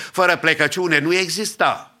 închinare fără plecăciune nu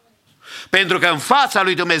exista. Pentru că în fața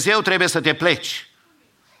lui Dumnezeu trebuie să te pleci.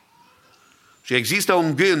 Și există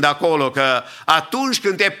un gând acolo că atunci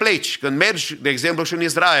când te pleci, când mergi, de exemplu, și în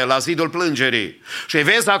Israel, la zidul plângerii, și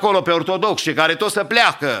vezi acolo pe ortodoxi care tot se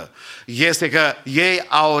pleacă, este că ei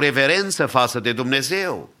au o reverență față de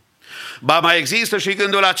Dumnezeu. Ba mai există și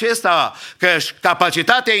gândul acesta că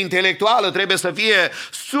capacitatea intelectuală trebuie să fie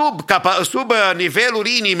sub nivelul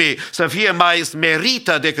inimii, să fie mai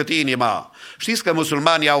smerită decât inima. Știți că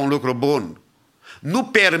musulmanii au un lucru bun. Nu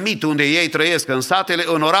permit unde ei trăiesc,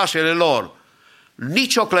 în orașele lor,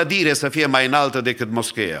 nicio clădire să fie mai înaltă decât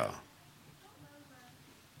moscheea.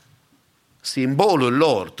 Simbolul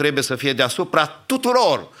lor trebuie să fie deasupra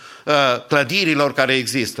tuturor clădirilor care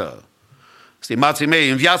există. Stimații mei,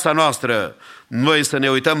 în viața noastră, noi să ne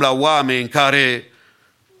uităm la oameni care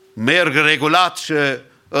merg regulat și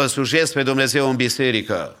îl slujesc pe Dumnezeu în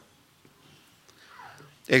biserică.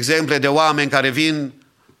 Exemple de oameni care vin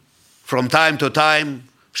from time to time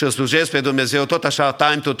și îl slujesc pe Dumnezeu tot așa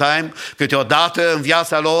time to time, câteodată în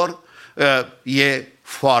viața lor e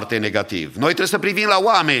foarte negativ. Noi trebuie să privim la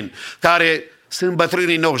oameni care sunt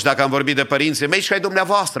bătrânii noștri, dacă am vorbit de părinții mei, și ai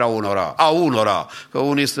dumneavoastră a unora, că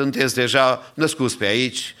unii sunteți deja născuți pe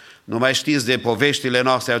aici, nu mai știți de poveștile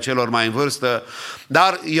noastre a celor mai în vârstă,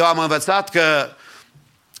 dar eu am învățat că,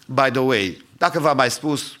 by the way, dacă v-am mai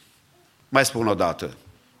spus, mai spun o dată.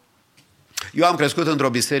 Eu am crescut într-o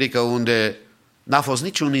biserică unde n-a fost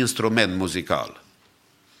niciun instrument muzical.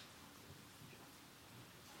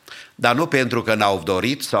 Dar nu pentru că n-au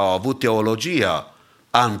dorit sau au avut teologia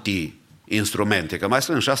anti-instrumente, că mai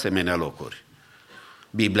sunt și asemenea locuri.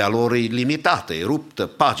 Biblia lor e limitată, e ruptă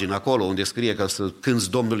pagina acolo unde scrie că să cânți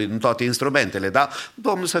Domnului în toate instrumentele, dar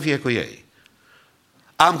Domnul să fie cu ei.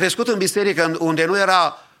 Am crescut în biserică unde nu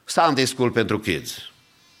era Sunday School pentru kids.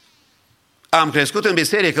 Am crescut în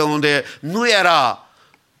biserică unde nu era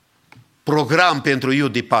program pentru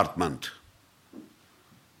youth department.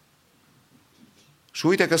 Și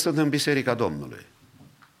uite că sunt în biserica Domnului.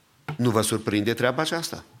 Nu vă surprinde treaba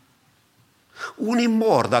aceasta? Unii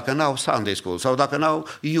mor dacă n-au Sunday School sau dacă n-au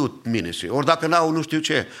youth ministry, ori dacă n-au nu știu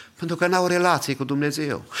ce, pentru că n-au relații cu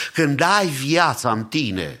Dumnezeu. Când ai viața în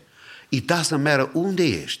tine, îi da să meargă unde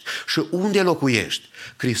ești și unde locuiești,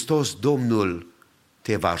 Hristos Domnul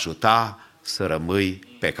te va ajuta să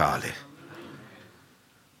rămâi pe cale.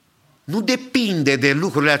 Nu depinde de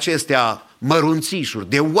lucrurile acestea mărunțișuri,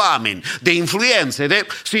 de oameni, de influențe, de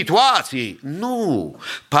situații. Nu!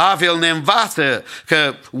 Pavel ne învață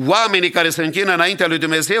că oamenii care se închină înaintea lui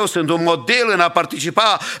Dumnezeu sunt un model în a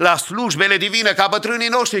participa la slujbele divine, ca bătrânii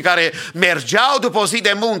noștri care mergeau după o zi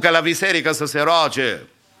de muncă la biserică să se roage.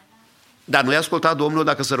 Dar nu i-a ascultat Domnul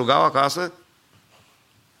dacă se rugau acasă?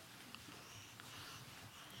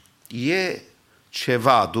 E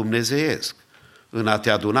ceva dumnezeiesc în a te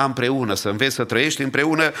aduna împreună, să înveți să trăiești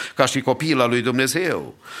împreună ca și copil al lui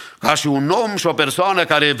Dumnezeu, ca și un om și o persoană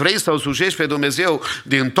care vrei să-L slujești pe Dumnezeu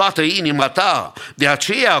din toată inima ta. De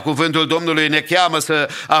aceea cuvântul Domnului ne cheamă să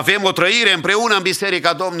avem o trăire împreună în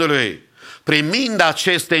biserica Domnului, primind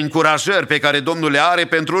aceste încurajări pe care Domnul le are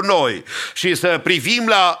pentru noi și să privim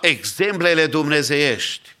la exemplele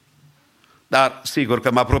dumnezeiești. Dar sigur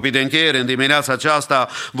că mă apropii de încheiere în dimineața aceasta,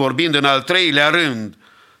 vorbind în al treilea rând,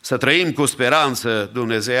 să trăim cu speranță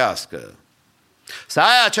dumnezeiască. Să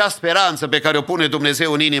ai acea speranță pe care o pune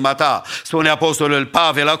Dumnezeu în inima ta, spune apostolul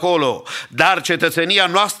Pavel acolo, dar cetățenia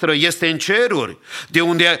noastră este în ceruri, de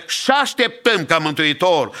unde și așteptăm ca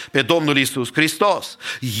mântuitor pe Domnul Iisus Hristos.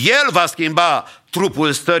 El va schimba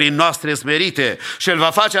trupul stării noastre smerite și îl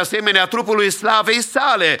va face asemenea trupului slavei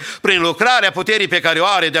sale, prin lucrarea puterii pe care o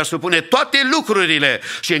are de a supune toate lucrurile.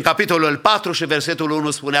 Și în capitolul 4 și versetul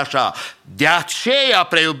 1 spune așa: de aceea,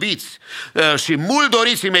 preiubiți și mult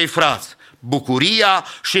doriții mei frați, bucuria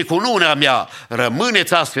și cununa mea,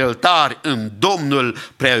 rămâneți astfel tari în Domnul,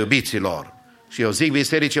 prea iubiților. Și eu zic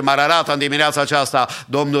bisericii Maranata în dimineața aceasta,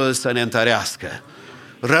 Domnul să ne întărească.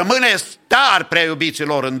 Rămâneți tari, prea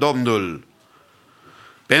iubiților, în Domnul.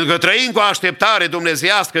 Pentru că trăim cu așteptare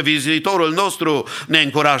dumnezeiască, viitorul nostru ne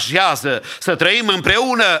încurajează să trăim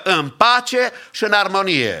împreună în pace și în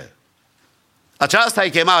armonie. Aceasta e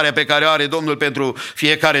chemarea pe care o are Domnul pentru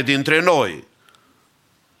fiecare dintre noi.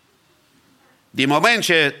 Din moment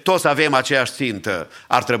ce toți avem aceeași țintă,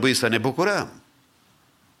 ar trebui să ne bucurăm.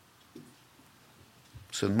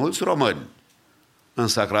 Sunt mulți români în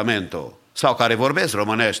Sacramento sau care vorbesc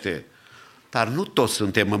românește, dar nu toți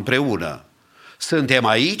suntem împreună. Suntem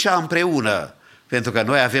aici împreună pentru că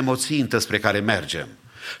noi avem o țintă spre care mergem.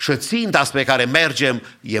 Și ținta spre care mergem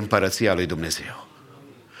e împărăția lui Dumnezeu.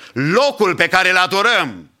 Locul pe care îl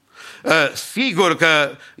adorăm, sigur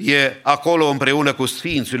că e acolo împreună cu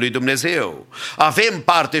Sfinții lui Dumnezeu. Avem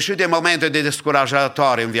parte și de momente de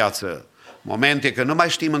descurajatoare în viață, momente când nu mai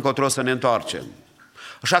știm încotro să ne întoarcem.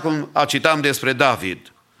 Așa cum citam despre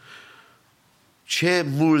David, ce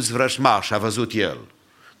mulți vrăjmași a văzut el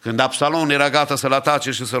când Absalom era gata să-l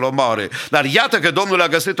atace și să-l omoare. Dar iată că Domnul a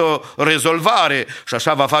găsit o rezolvare și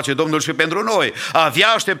așa va face Domnul și pentru noi. Avea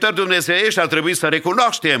așteptări dumnezeiești, ar trebui să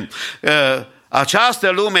recunoaștem. Această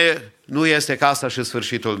lume nu este casa și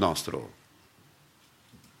sfârșitul nostru.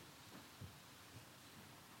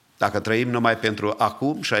 Dacă trăim numai pentru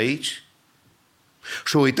acum și aici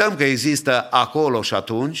și uităm că există acolo și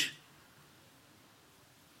atunci,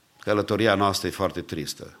 călătoria noastră e foarte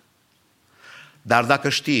tristă. Dar dacă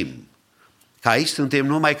știm că aici suntem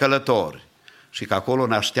numai călători și că acolo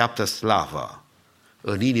ne așteaptă slava,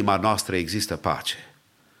 în inima noastră există pace,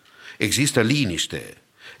 există liniște,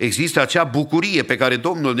 există acea bucurie pe care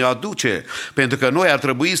Domnul ne aduce, pentru că noi ar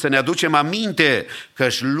trebui să ne aducem aminte că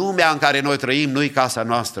și lumea în care noi trăim nu e casa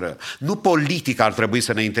noastră. Nu politica ar trebui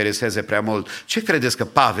să ne intereseze prea mult. Ce credeți, că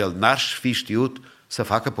Pavel n-ar fi știut să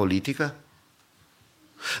facă politică?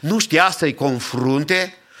 Nu știa să-i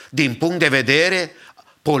confrunte din punct de vedere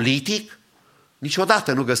politic?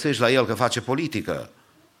 Niciodată nu găsești la el că face politică.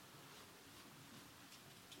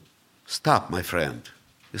 Stop, my friend.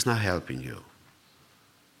 It's not helping you.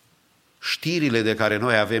 Știrile de care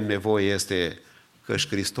noi avem nevoie este că și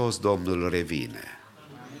Hristos Domnul revine.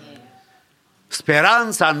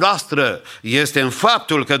 Speranța noastră este în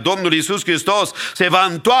faptul că Domnul Iisus Hristos se va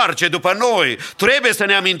întoarce după noi. Trebuie să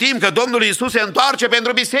ne amintim că Domnul Iisus se întoarce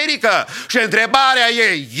pentru biserică. Și întrebarea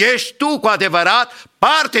e, ești tu cu adevărat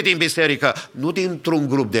parte din biserică, nu dintr-un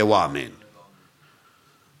grup de oameni?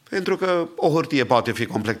 Pentru că o hârtie poate fi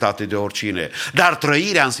completată de oricine. Dar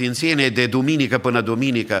trăirea în sfințenie de duminică până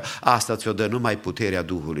duminică, asta ți-o dă numai puterea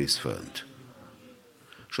Duhului Sfânt.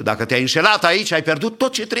 Și dacă te-ai înșelat aici, ai pierdut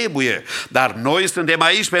tot ce trebuie. Dar noi suntem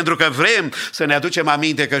aici pentru că vrem să ne aducem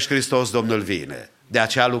aminte că și Hristos Domnul vine. De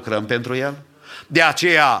aceea lucrăm pentru El, de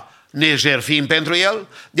aceea ne jertfim pentru El,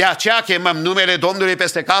 de aceea chemăm numele Domnului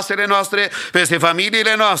peste casele noastre, peste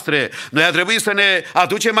familiile noastre. Noi ar trebui să ne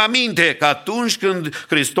aducem aminte că atunci când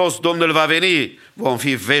Hristos Domnul va veni, vom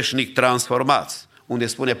fi veșnic transformați. Unde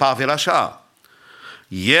spune Pavel așa: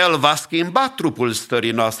 El va schimba trupul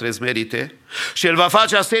stării noastre smerite și El va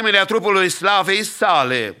face asemenea trupului slavei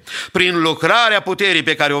sale, prin lucrarea puterii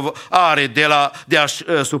pe care o are de a-și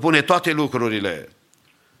supune toate lucrurile.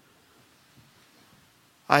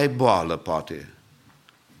 Ai boală, poate.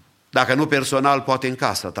 Dacă nu personal, poate în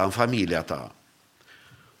casa ta, în familia ta.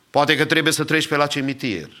 Poate că trebuie să treci pe la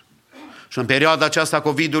cimitir. Și în perioada aceasta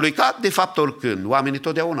COVID-ului, ca de fapt oricând, oamenii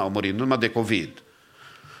totdeauna au murit, nu numai de COVID.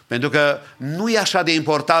 Pentru că nu e așa de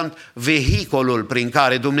important vehiculul prin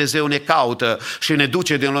care Dumnezeu ne caută și ne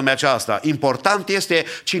duce din lumea aceasta. Important este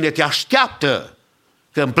cine te așteaptă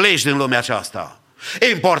când pleci din lumea aceasta.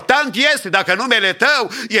 Important este dacă numele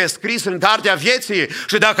tău e scris în cartea vieții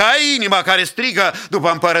și dacă ai inima care strigă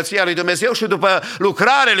după împărăția lui Dumnezeu și după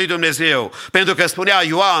lucrarea lui Dumnezeu. Pentru că spunea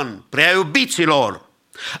Ioan, prea iubiților,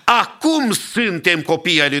 acum suntem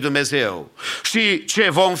copii ai lui Dumnezeu și ce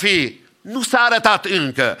vom fi nu s-a arătat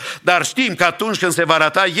încă, dar știm că atunci când se va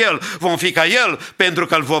arăta El, vom fi ca El, pentru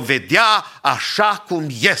că îl vom vedea așa cum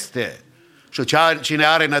este. Și cine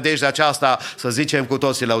are nădejdea aceasta, să zicem cu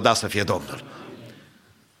toții, lăudați să fie Domnul.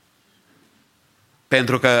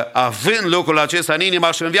 Pentru că având lucrul acesta în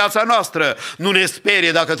inima și în viața noastră, nu ne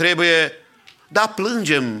sperie dacă trebuie, dar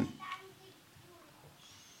plângem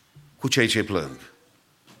cu cei ce plâng.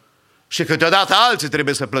 Și câteodată alții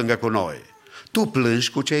trebuie să plângă cu noi. Tu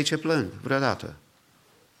plângi cu cei ce plâng vreodată.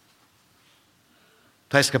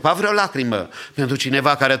 Tu ai scăpat vreo lacrimă pentru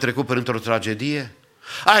cineva care a trecut printr-o tragedie?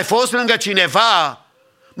 Ai fost lângă cineva,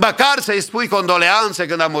 măcar să-i spui condoleanțe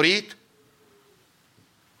când a murit?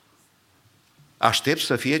 Aștepți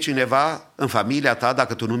să fie cineva în familia ta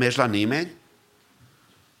dacă tu nu mergi la nimeni?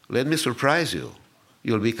 Let me surprise you.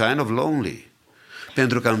 You'll be kind of lonely.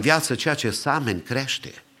 Pentru că în viață ceea ce sameni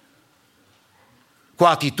crește. Cu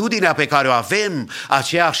atitudinea pe care o avem,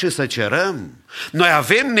 aceea și să cerăm. Noi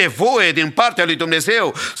avem nevoie din partea lui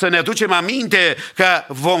Dumnezeu să ne aducem aminte că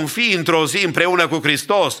vom fi într-o zi împreună cu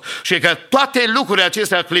Hristos și că toate lucrurile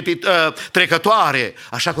acestea trecătoare,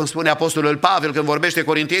 așa cum spune Apostolul Pavel când vorbește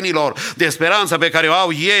corintienilor de speranța pe care o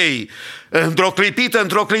au ei,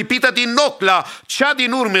 într-o clipită din ochi la cea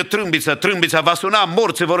din urmă trâmbița va suna,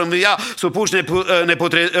 morți vor învia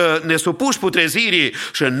nesupuși putrezirii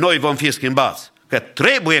și noi vom fi schimbați. Că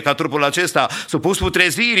trebuie ca trupul acesta supus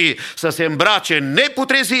putrezirii să se îmbrace în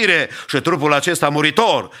neputrezire și trupul acesta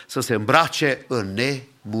muritor să se îmbrace în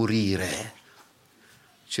nemurire.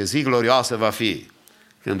 Ce zi glorioasă va fi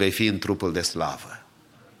când vei fi în trupul de slavă.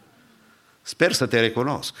 Sper să te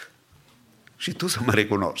recunosc și tu să mă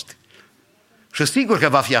recunoști. Și sigur că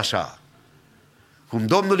va fi așa. Cum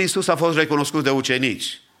Domnul Iisus a fost recunoscut de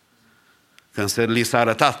ucenici, când li s-a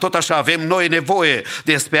arătat, tot așa avem noi nevoie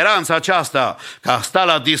de speranța aceasta, că a sta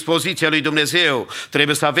la dispoziția lui Dumnezeu.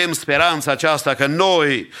 Trebuie să avem speranța aceasta că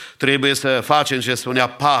noi trebuie să facem ce spunea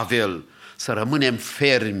Pavel, să rămânem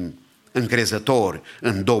fermi, încrezători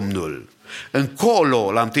în Domnul.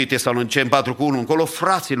 Încolo, la 1 Tesaloniceni 4:1, încolo,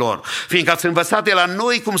 fraților, fiindcă ați învățat de la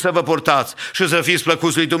noi cum să vă purtați și să fiți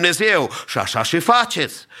plăcuți lui Dumnezeu, și așa și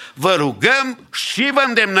faceți. Vă rugăm și vă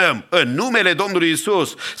îndemnăm în numele Domnului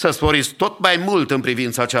Iisus să sporiți tot mai mult în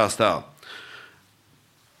privința aceasta.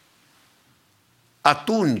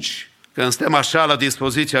 Atunci când stăm așa la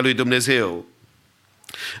dispoziția lui Dumnezeu,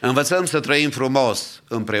 învățăm să trăim frumos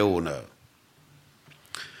împreună.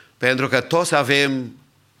 Pentru că toți avem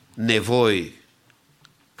nevoi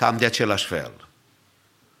cam de același fel.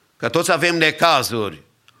 Că toți avem necazuri,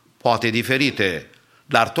 poate diferite,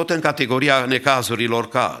 dar tot în categoria necazurilor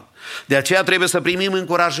cad. De aceea trebuie să primim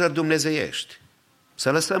încurajări dumnezeiești,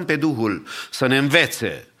 să lăsăm pe Duhul să ne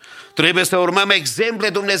învețe. Trebuie să urmăm exemple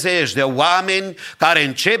dumnezeiești de oameni care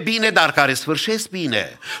încep bine, dar care sfârșesc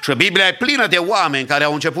bine. Și Biblia e plină de oameni care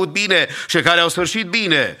au început bine și care au sfârșit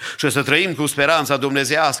bine. Și să trăim cu speranța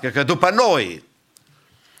dumnezeiască că după noi,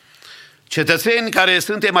 cetățeni care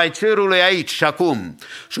suntem ai cerului aici și acum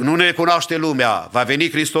și nu ne cunoaște lumea, va veni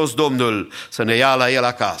Hristos Domnul să ne ia la El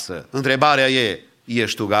acasă. Întrebarea e,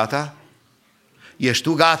 ești tu gata? Ești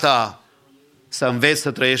tu gata să înveți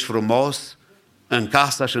să trăiești frumos în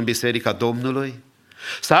casa și în biserica Domnului?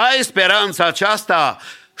 Să ai speranța aceasta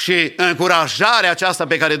și încurajarea aceasta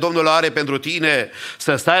pe care Domnul o are pentru tine,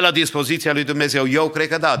 să stai la dispoziția lui Dumnezeu? Eu cred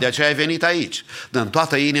că da, de aceea ai venit aici. Dăm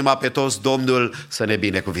toată inima pe toți Domnul să ne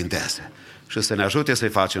binecuvinteze și să ne ajute să-i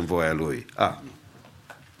facem voia Lui. Amin.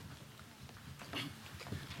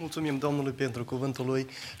 Mulțumim Domnului pentru cuvântul Lui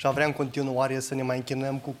și am vrea în continuare să ne mai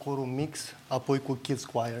închinăm cu corul mix, apoi cu Kids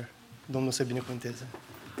Choir. Domnul să binecuvânteze.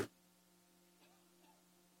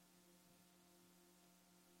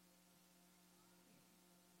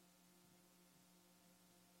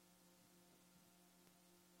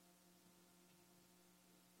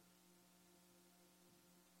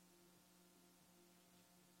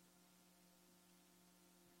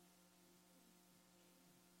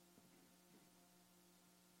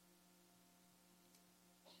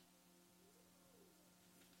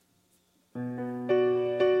 Oh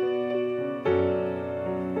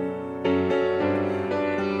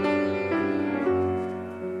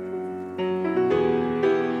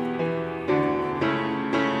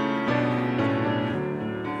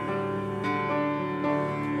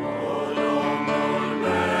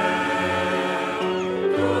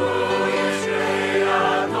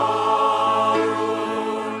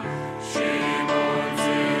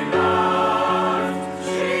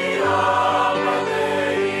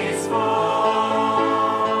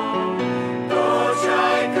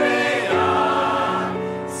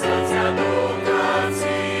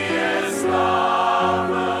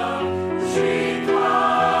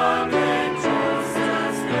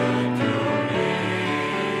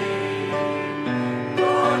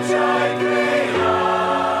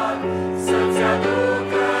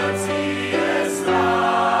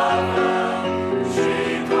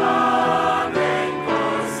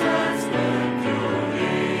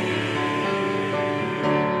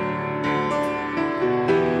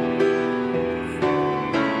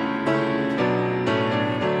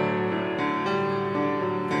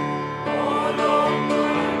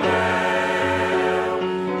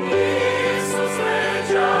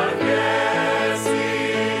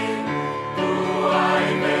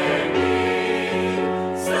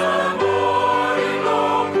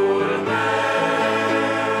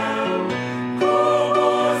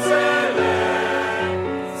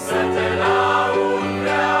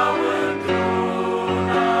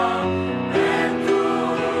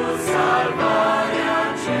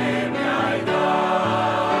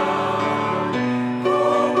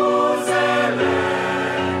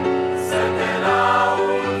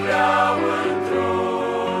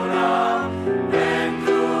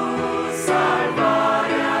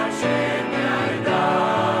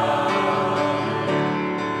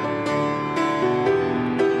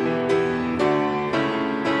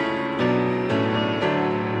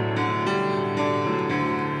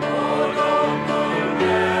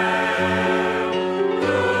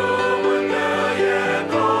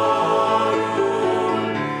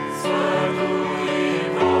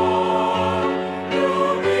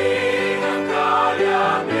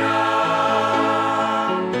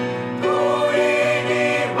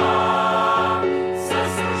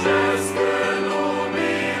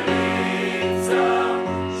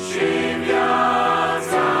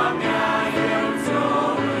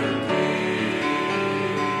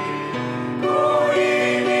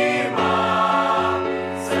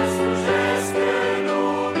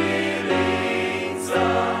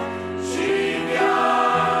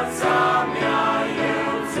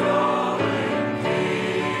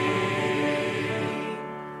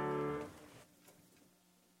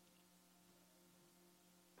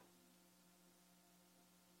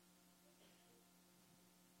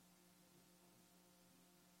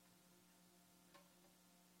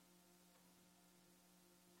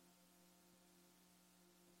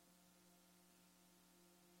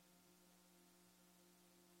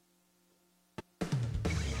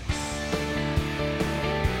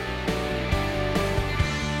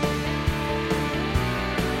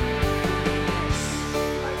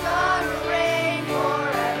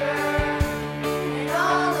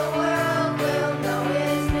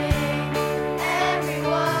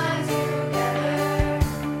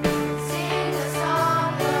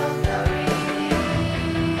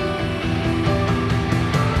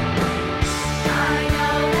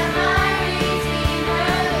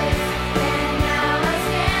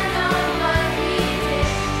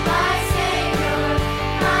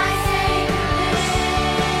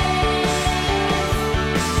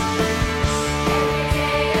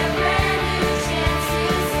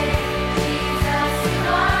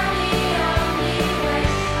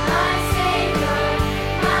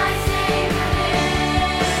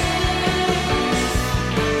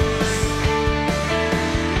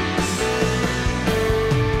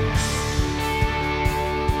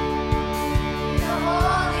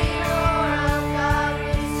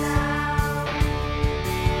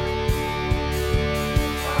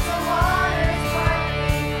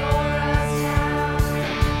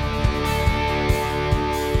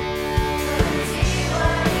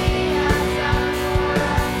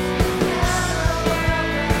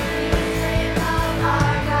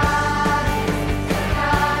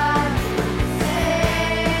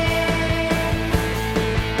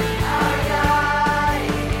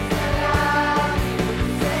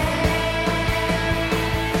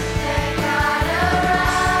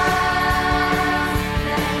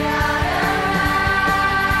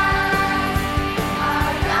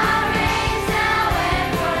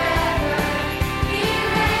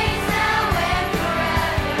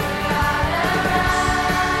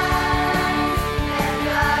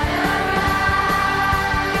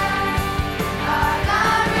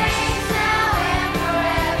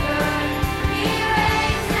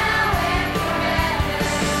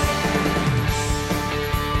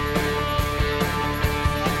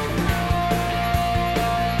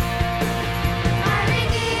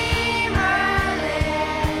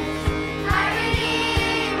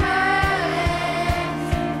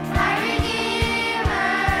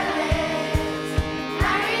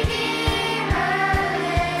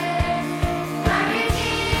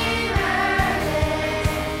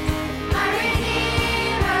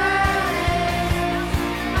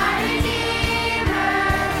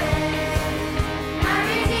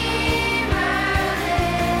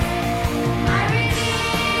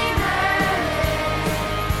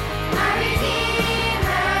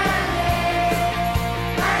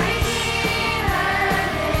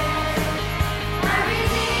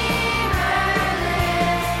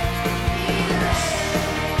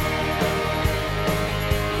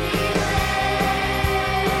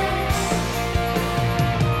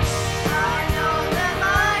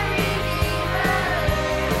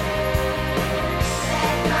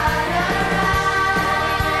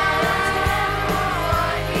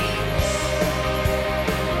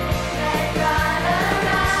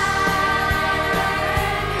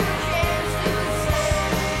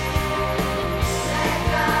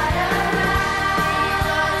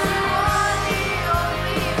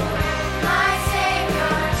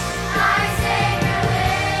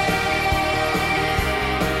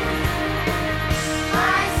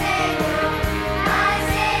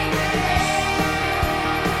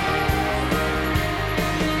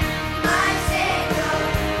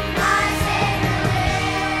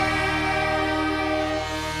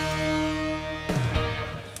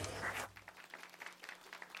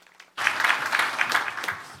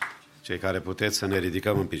Cei care puteți să ne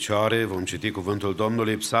ridicăm în picioare, vom citi cuvântul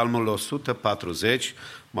Domnului, Psalmul 140,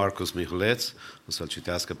 Marcus Mihuleț, o să-l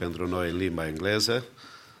citească pentru noi în limba engleză.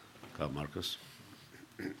 Ca Marcus.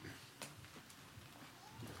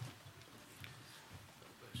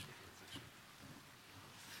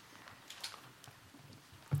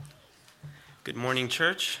 Good morning,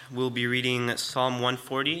 church. We'll be reading Psalm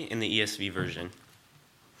 140 in the ESV version.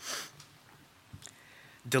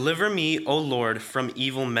 Deliver me, O Lord, from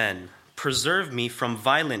evil men. Preserve me from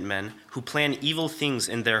violent men who plan evil things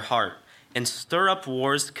in their heart and stir up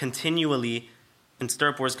wars continually.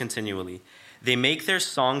 They make their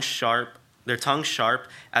tongue sharp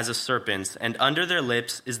as a serpent's, and under their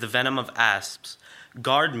lips is the venom of asps.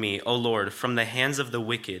 Guard me, O Lord, from the hands of the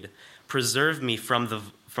wicked. Preserve me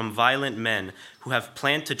from violent men who have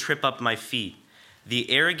planned to trip up my feet.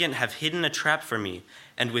 The arrogant have hidden a trap for me,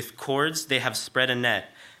 and with cords they have spread a net.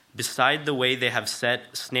 Beside the way they have set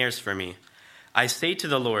snares for me. I say to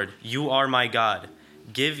the Lord, you are my God.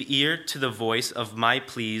 Give ear to the voice of my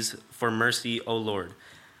pleas for mercy, O Lord.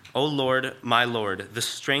 O Lord, my Lord, the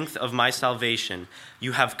strength of my salvation,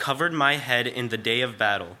 you have covered my head in the day of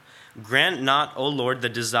battle. Grant not, O Lord, the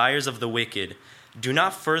desires of the wicked. Do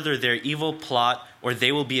not further their evil plot, or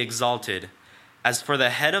they will be exalted. As for the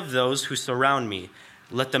head of those who surround me,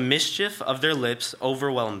 let the mischief of their lips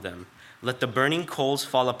overwhelm them. Let the burning coals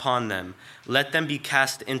fall upon them. Let them be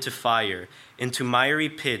cast into fire, into miry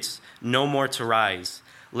pits, no more to rise.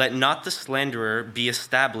 Let not the slanderer be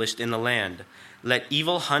established in the land. Let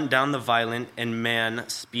evil hunt down the violent and man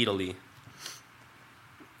speedily.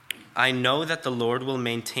 I know that the Lord will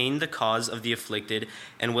maintain the cause of the afflicted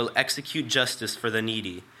and will execute justice for the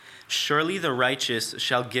needy. Surely the righteous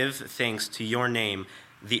shall give thanks to your name.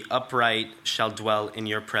 The upright shall dwell in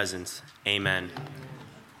your presence. Amen.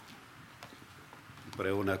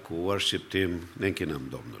 Împreună cu worship team ne închinăm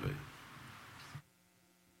Domnului.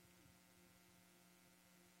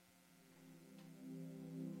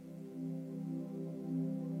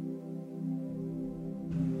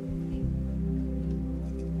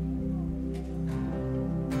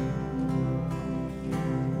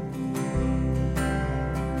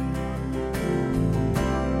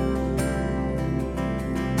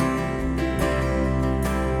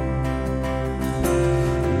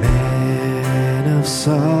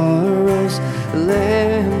 Sorrows,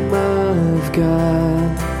 Lamb of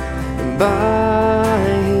God, by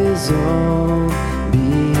his own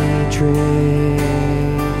betrayed,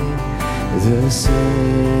 the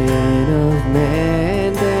sin of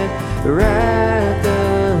man, the wrath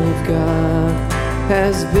of God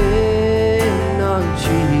has been on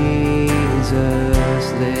Jesus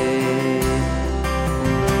laid.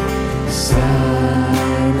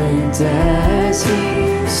 Silent as he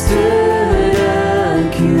stood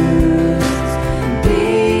accused,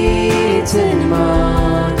 beaten,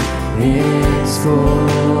 mocked, and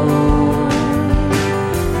scorned,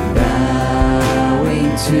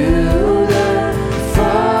 bowing to the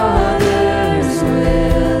Father's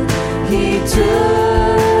will, he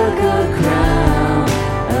took a crown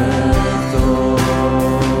of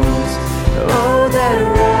thorns. Oh, that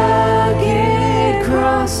rugged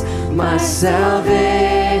cross, my salvation,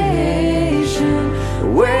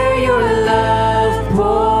 where your love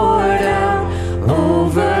poured out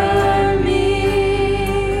over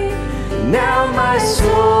me. Now my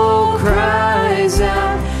soul cries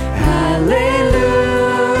out, hallelujah,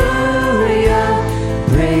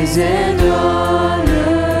 praise and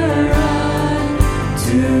honor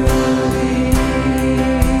unto thee.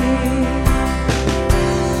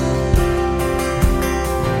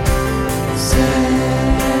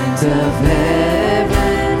 Sent of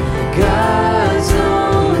heaven, God's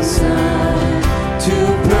own Son, to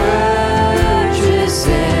purchase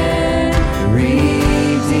and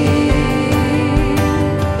redeem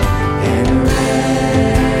and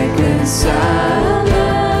reconcile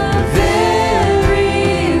the very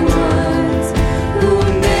ones who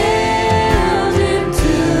nailed him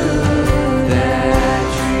to that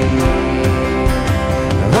tree.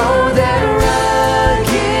 Oh, that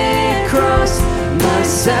rugged cross, my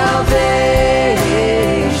salvation,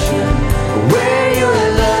 where your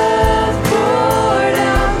love poured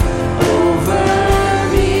out over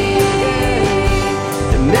me.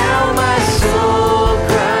 Now my soul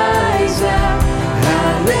cries out,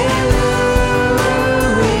 hallelujah,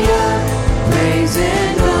 praise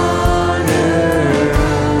and honor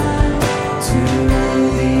unto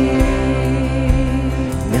thee.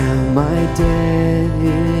 Now my debt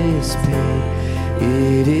is paid,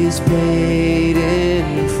 it is paid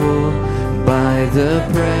in full by the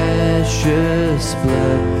precious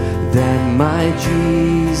blood that my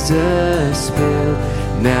Jesus spilled.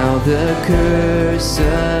 Now the curse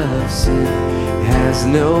of sin has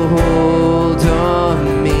no hold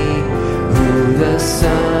on me. Who the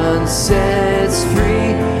Son sets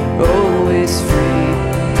free, oh, is free.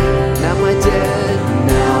 Now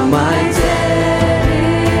my debt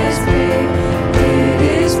is paid. It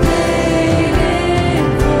is paid in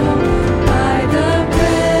full by the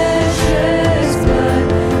precious blood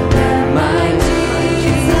that my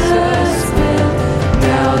Jesus spilled.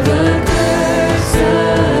 Now the curse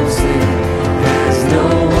of sin has no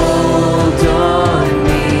hold on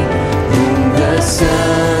me. Whom the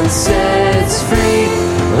Son sets free,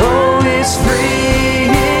 oh, is free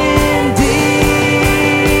indeed.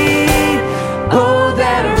 Oh,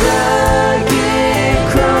 that rugged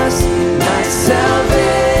cross, my salvation,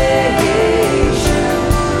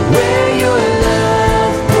 where your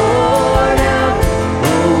love poured out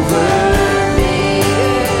over me.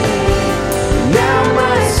 Now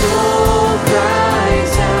my soul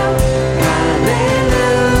cries out, hallelujah,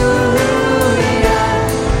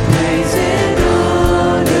 praise and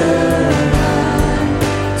honor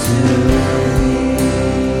unto thee.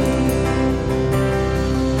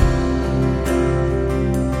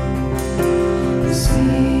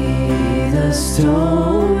 See the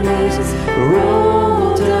stone is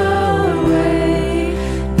rolled away.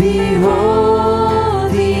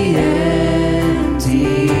 Behold the empty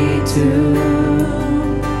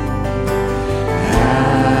tomb.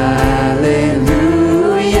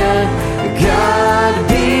 Hallelujah, God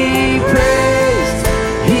be praised.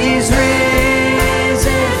 He's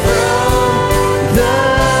risen from the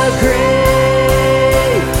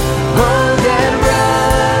grave. On that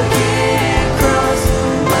rugged cross,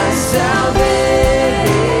 my salvation,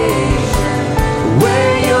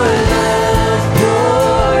 where your love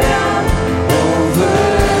poured out over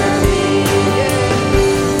me.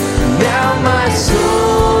 Now my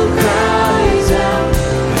soul cries out,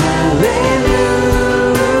 hallelujah,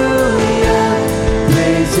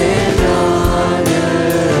 praise and honor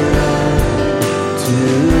unto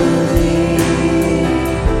thee.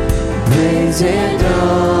 Praise and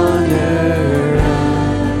honor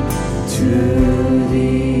unto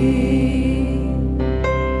thee.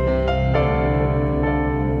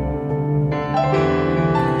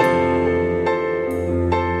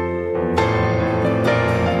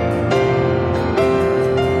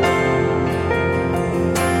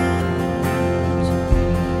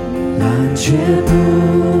 La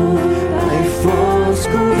început ai fost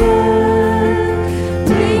cuvânt,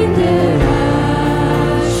 plin de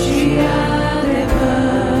har și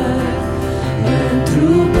adevăr,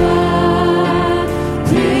 întrupat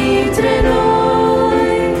printre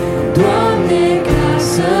noi, Doamne, ca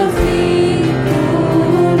să fii cu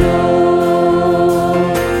noi.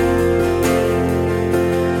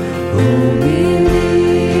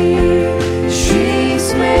 Umilit și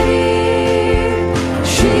smerit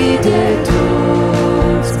și de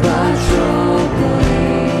toți batjocorit,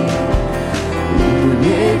 un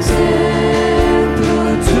exemplu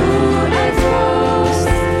tu ai fost,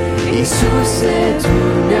 Iisuse, tu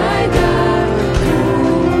ne-ai dat cu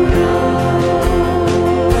noi.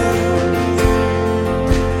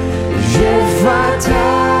 Jertfa ta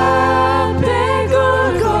pe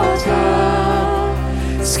Golgota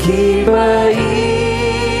schimbă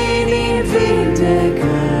inimi,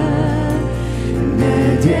 vindecă, ne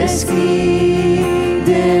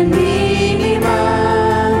deschide inima.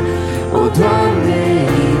 O, Doamne,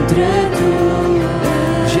 intră Tu.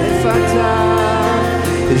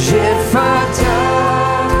 Jertfa ta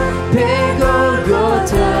pe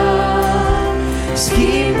Golgota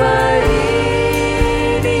schimbă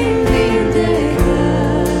inimi, vindecă,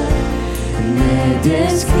 ne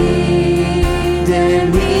deschide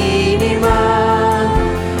inima.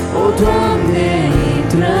 O, Doamne,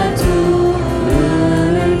 intră Tu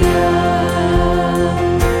în ea.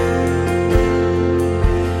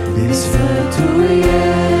 Desfătuiești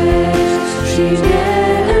și ne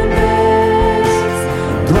înveți,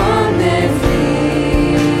 Doamne,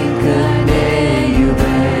 fiindcă ne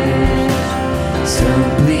iubești, să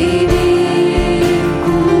împlinim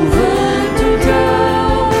cuvântul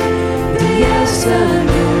Tău, de el să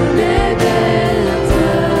nu ne depărtăm.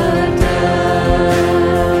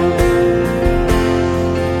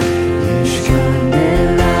 Ești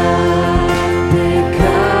candela pe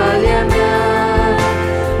calea mea,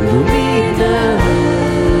 lumină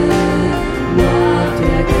în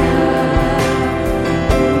noaptea grea,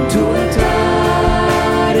 punctul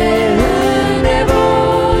tare în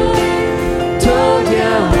nevoi,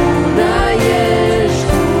 totdeauna ești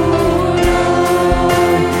cu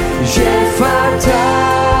noi. Jertfa ta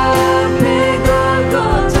pe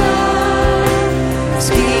Golgota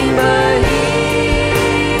schimbă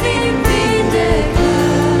inimi,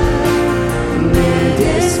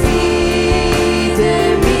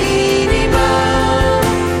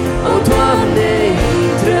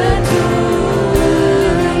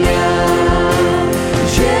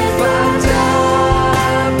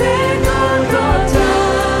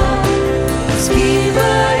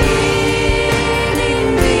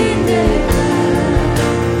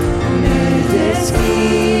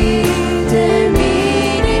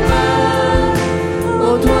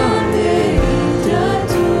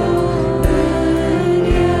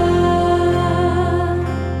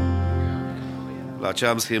 La ce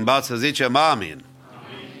am schimbat să zicem amin.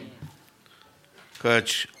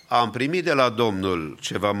 Căci am primit de la Domnul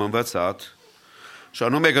ce v-am învățat, și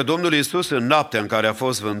anume că Domnul Iisus, în noaptea în care a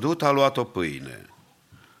fost vândut, a luat o pâine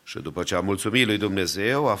și după ce a mulțumit lui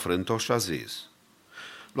Dumnezeu, a frânt-o și a zis: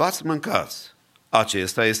 luați, mâncați,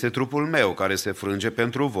 acesta este trupul meu care se frânge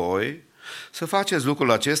pentru voi, să faceți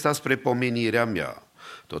lucrul acesta spre pomenirea mea.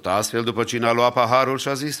 Tot astfel, după ce a luat paharul și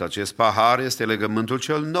a zis: acest pahar este legământul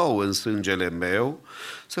cel nou în sângele meu,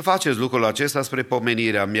 să faceți lucrul acesta spre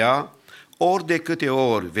pomenirea mea, ori de câte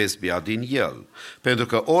ori veți bea din el. Pentru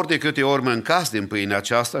că ori de câte ori mâncați din pâinea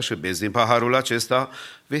aceasta și beți din paharul acesta,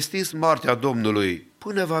 vestiți moartea Domnului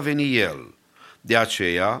până va veni el. De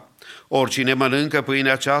aceea, oricine mănâncă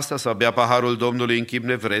pâinea aceasta sau bea paharul Domnului în chip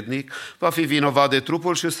nevrednic, va fi vinovat de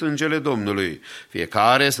trupul și sângele Domnului.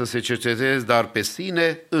 Fiecare să se cerceteze dar pe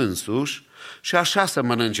sine însuși și așa să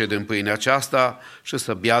mănânce din pâinea aceasta și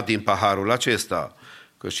să bea din paharul acesta.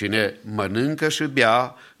 Că cine mănâncă și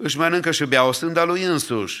bea, își mănâncă și bea o sânda lui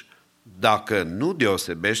însuși, dacă nu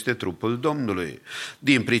deosebește trupul Domnului.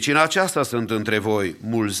 Din pricina aceasta sunt între voi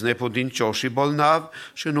mulți neputincioși și bolnavi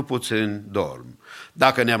și nu puțini dorm.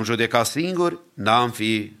 Dacă ne-am judecat singuri, n-am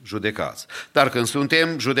fi judecați. Dar când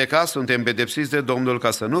suntem judecați, suntem pedepsiți de Domnul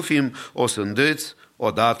ca să nu fim osândiți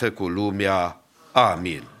odată cu lumea.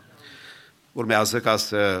 Amin. Urmează ca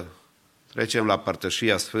să trecem la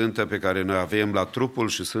părtășia sfântă pe care noi avem la trupul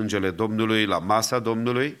și sângele Domnului, la masa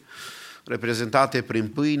Domnului, reprezentate prin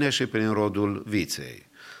pâine și prin rodul viței.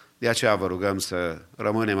 De aceea vă rugăm să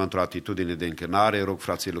rămânem într-o atitudine de închinare, rog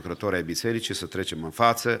frații lucrători ai bisericii să trecem în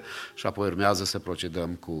față și apoi urmează să procedăm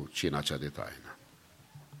cu cina cea de taină.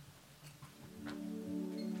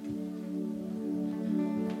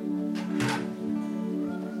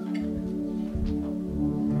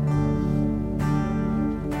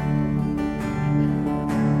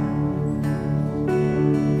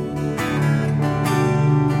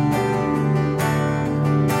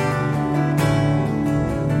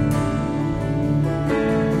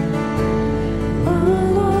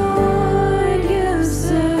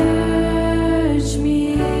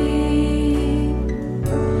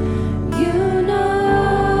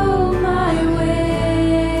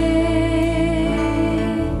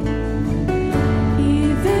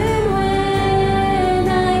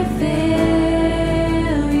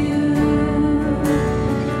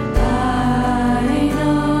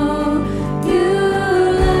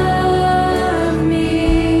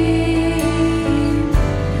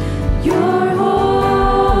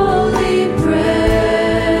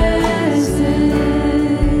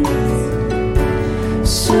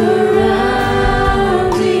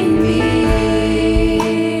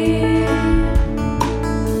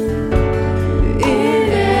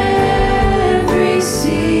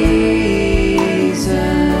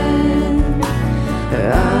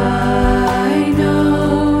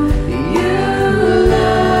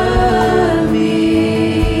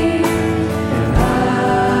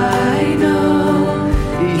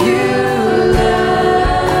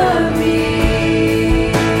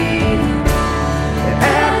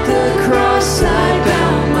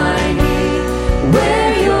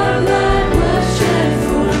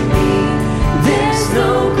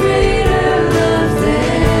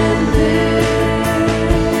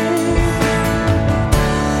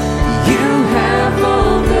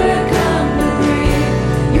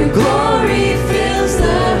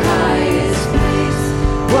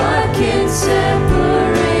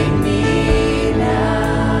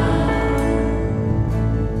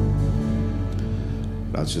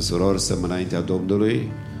 Frați și surori, stăm înaintea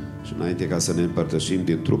Domnului și înainte ca să ne împărtășim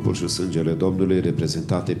din trupul și sângele Domnului,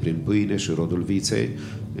 reprezentate prin pâine și rodul viței,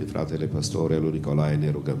 prin fratele păstor Elu Nicolae,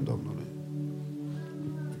 ne rugăm Domnului.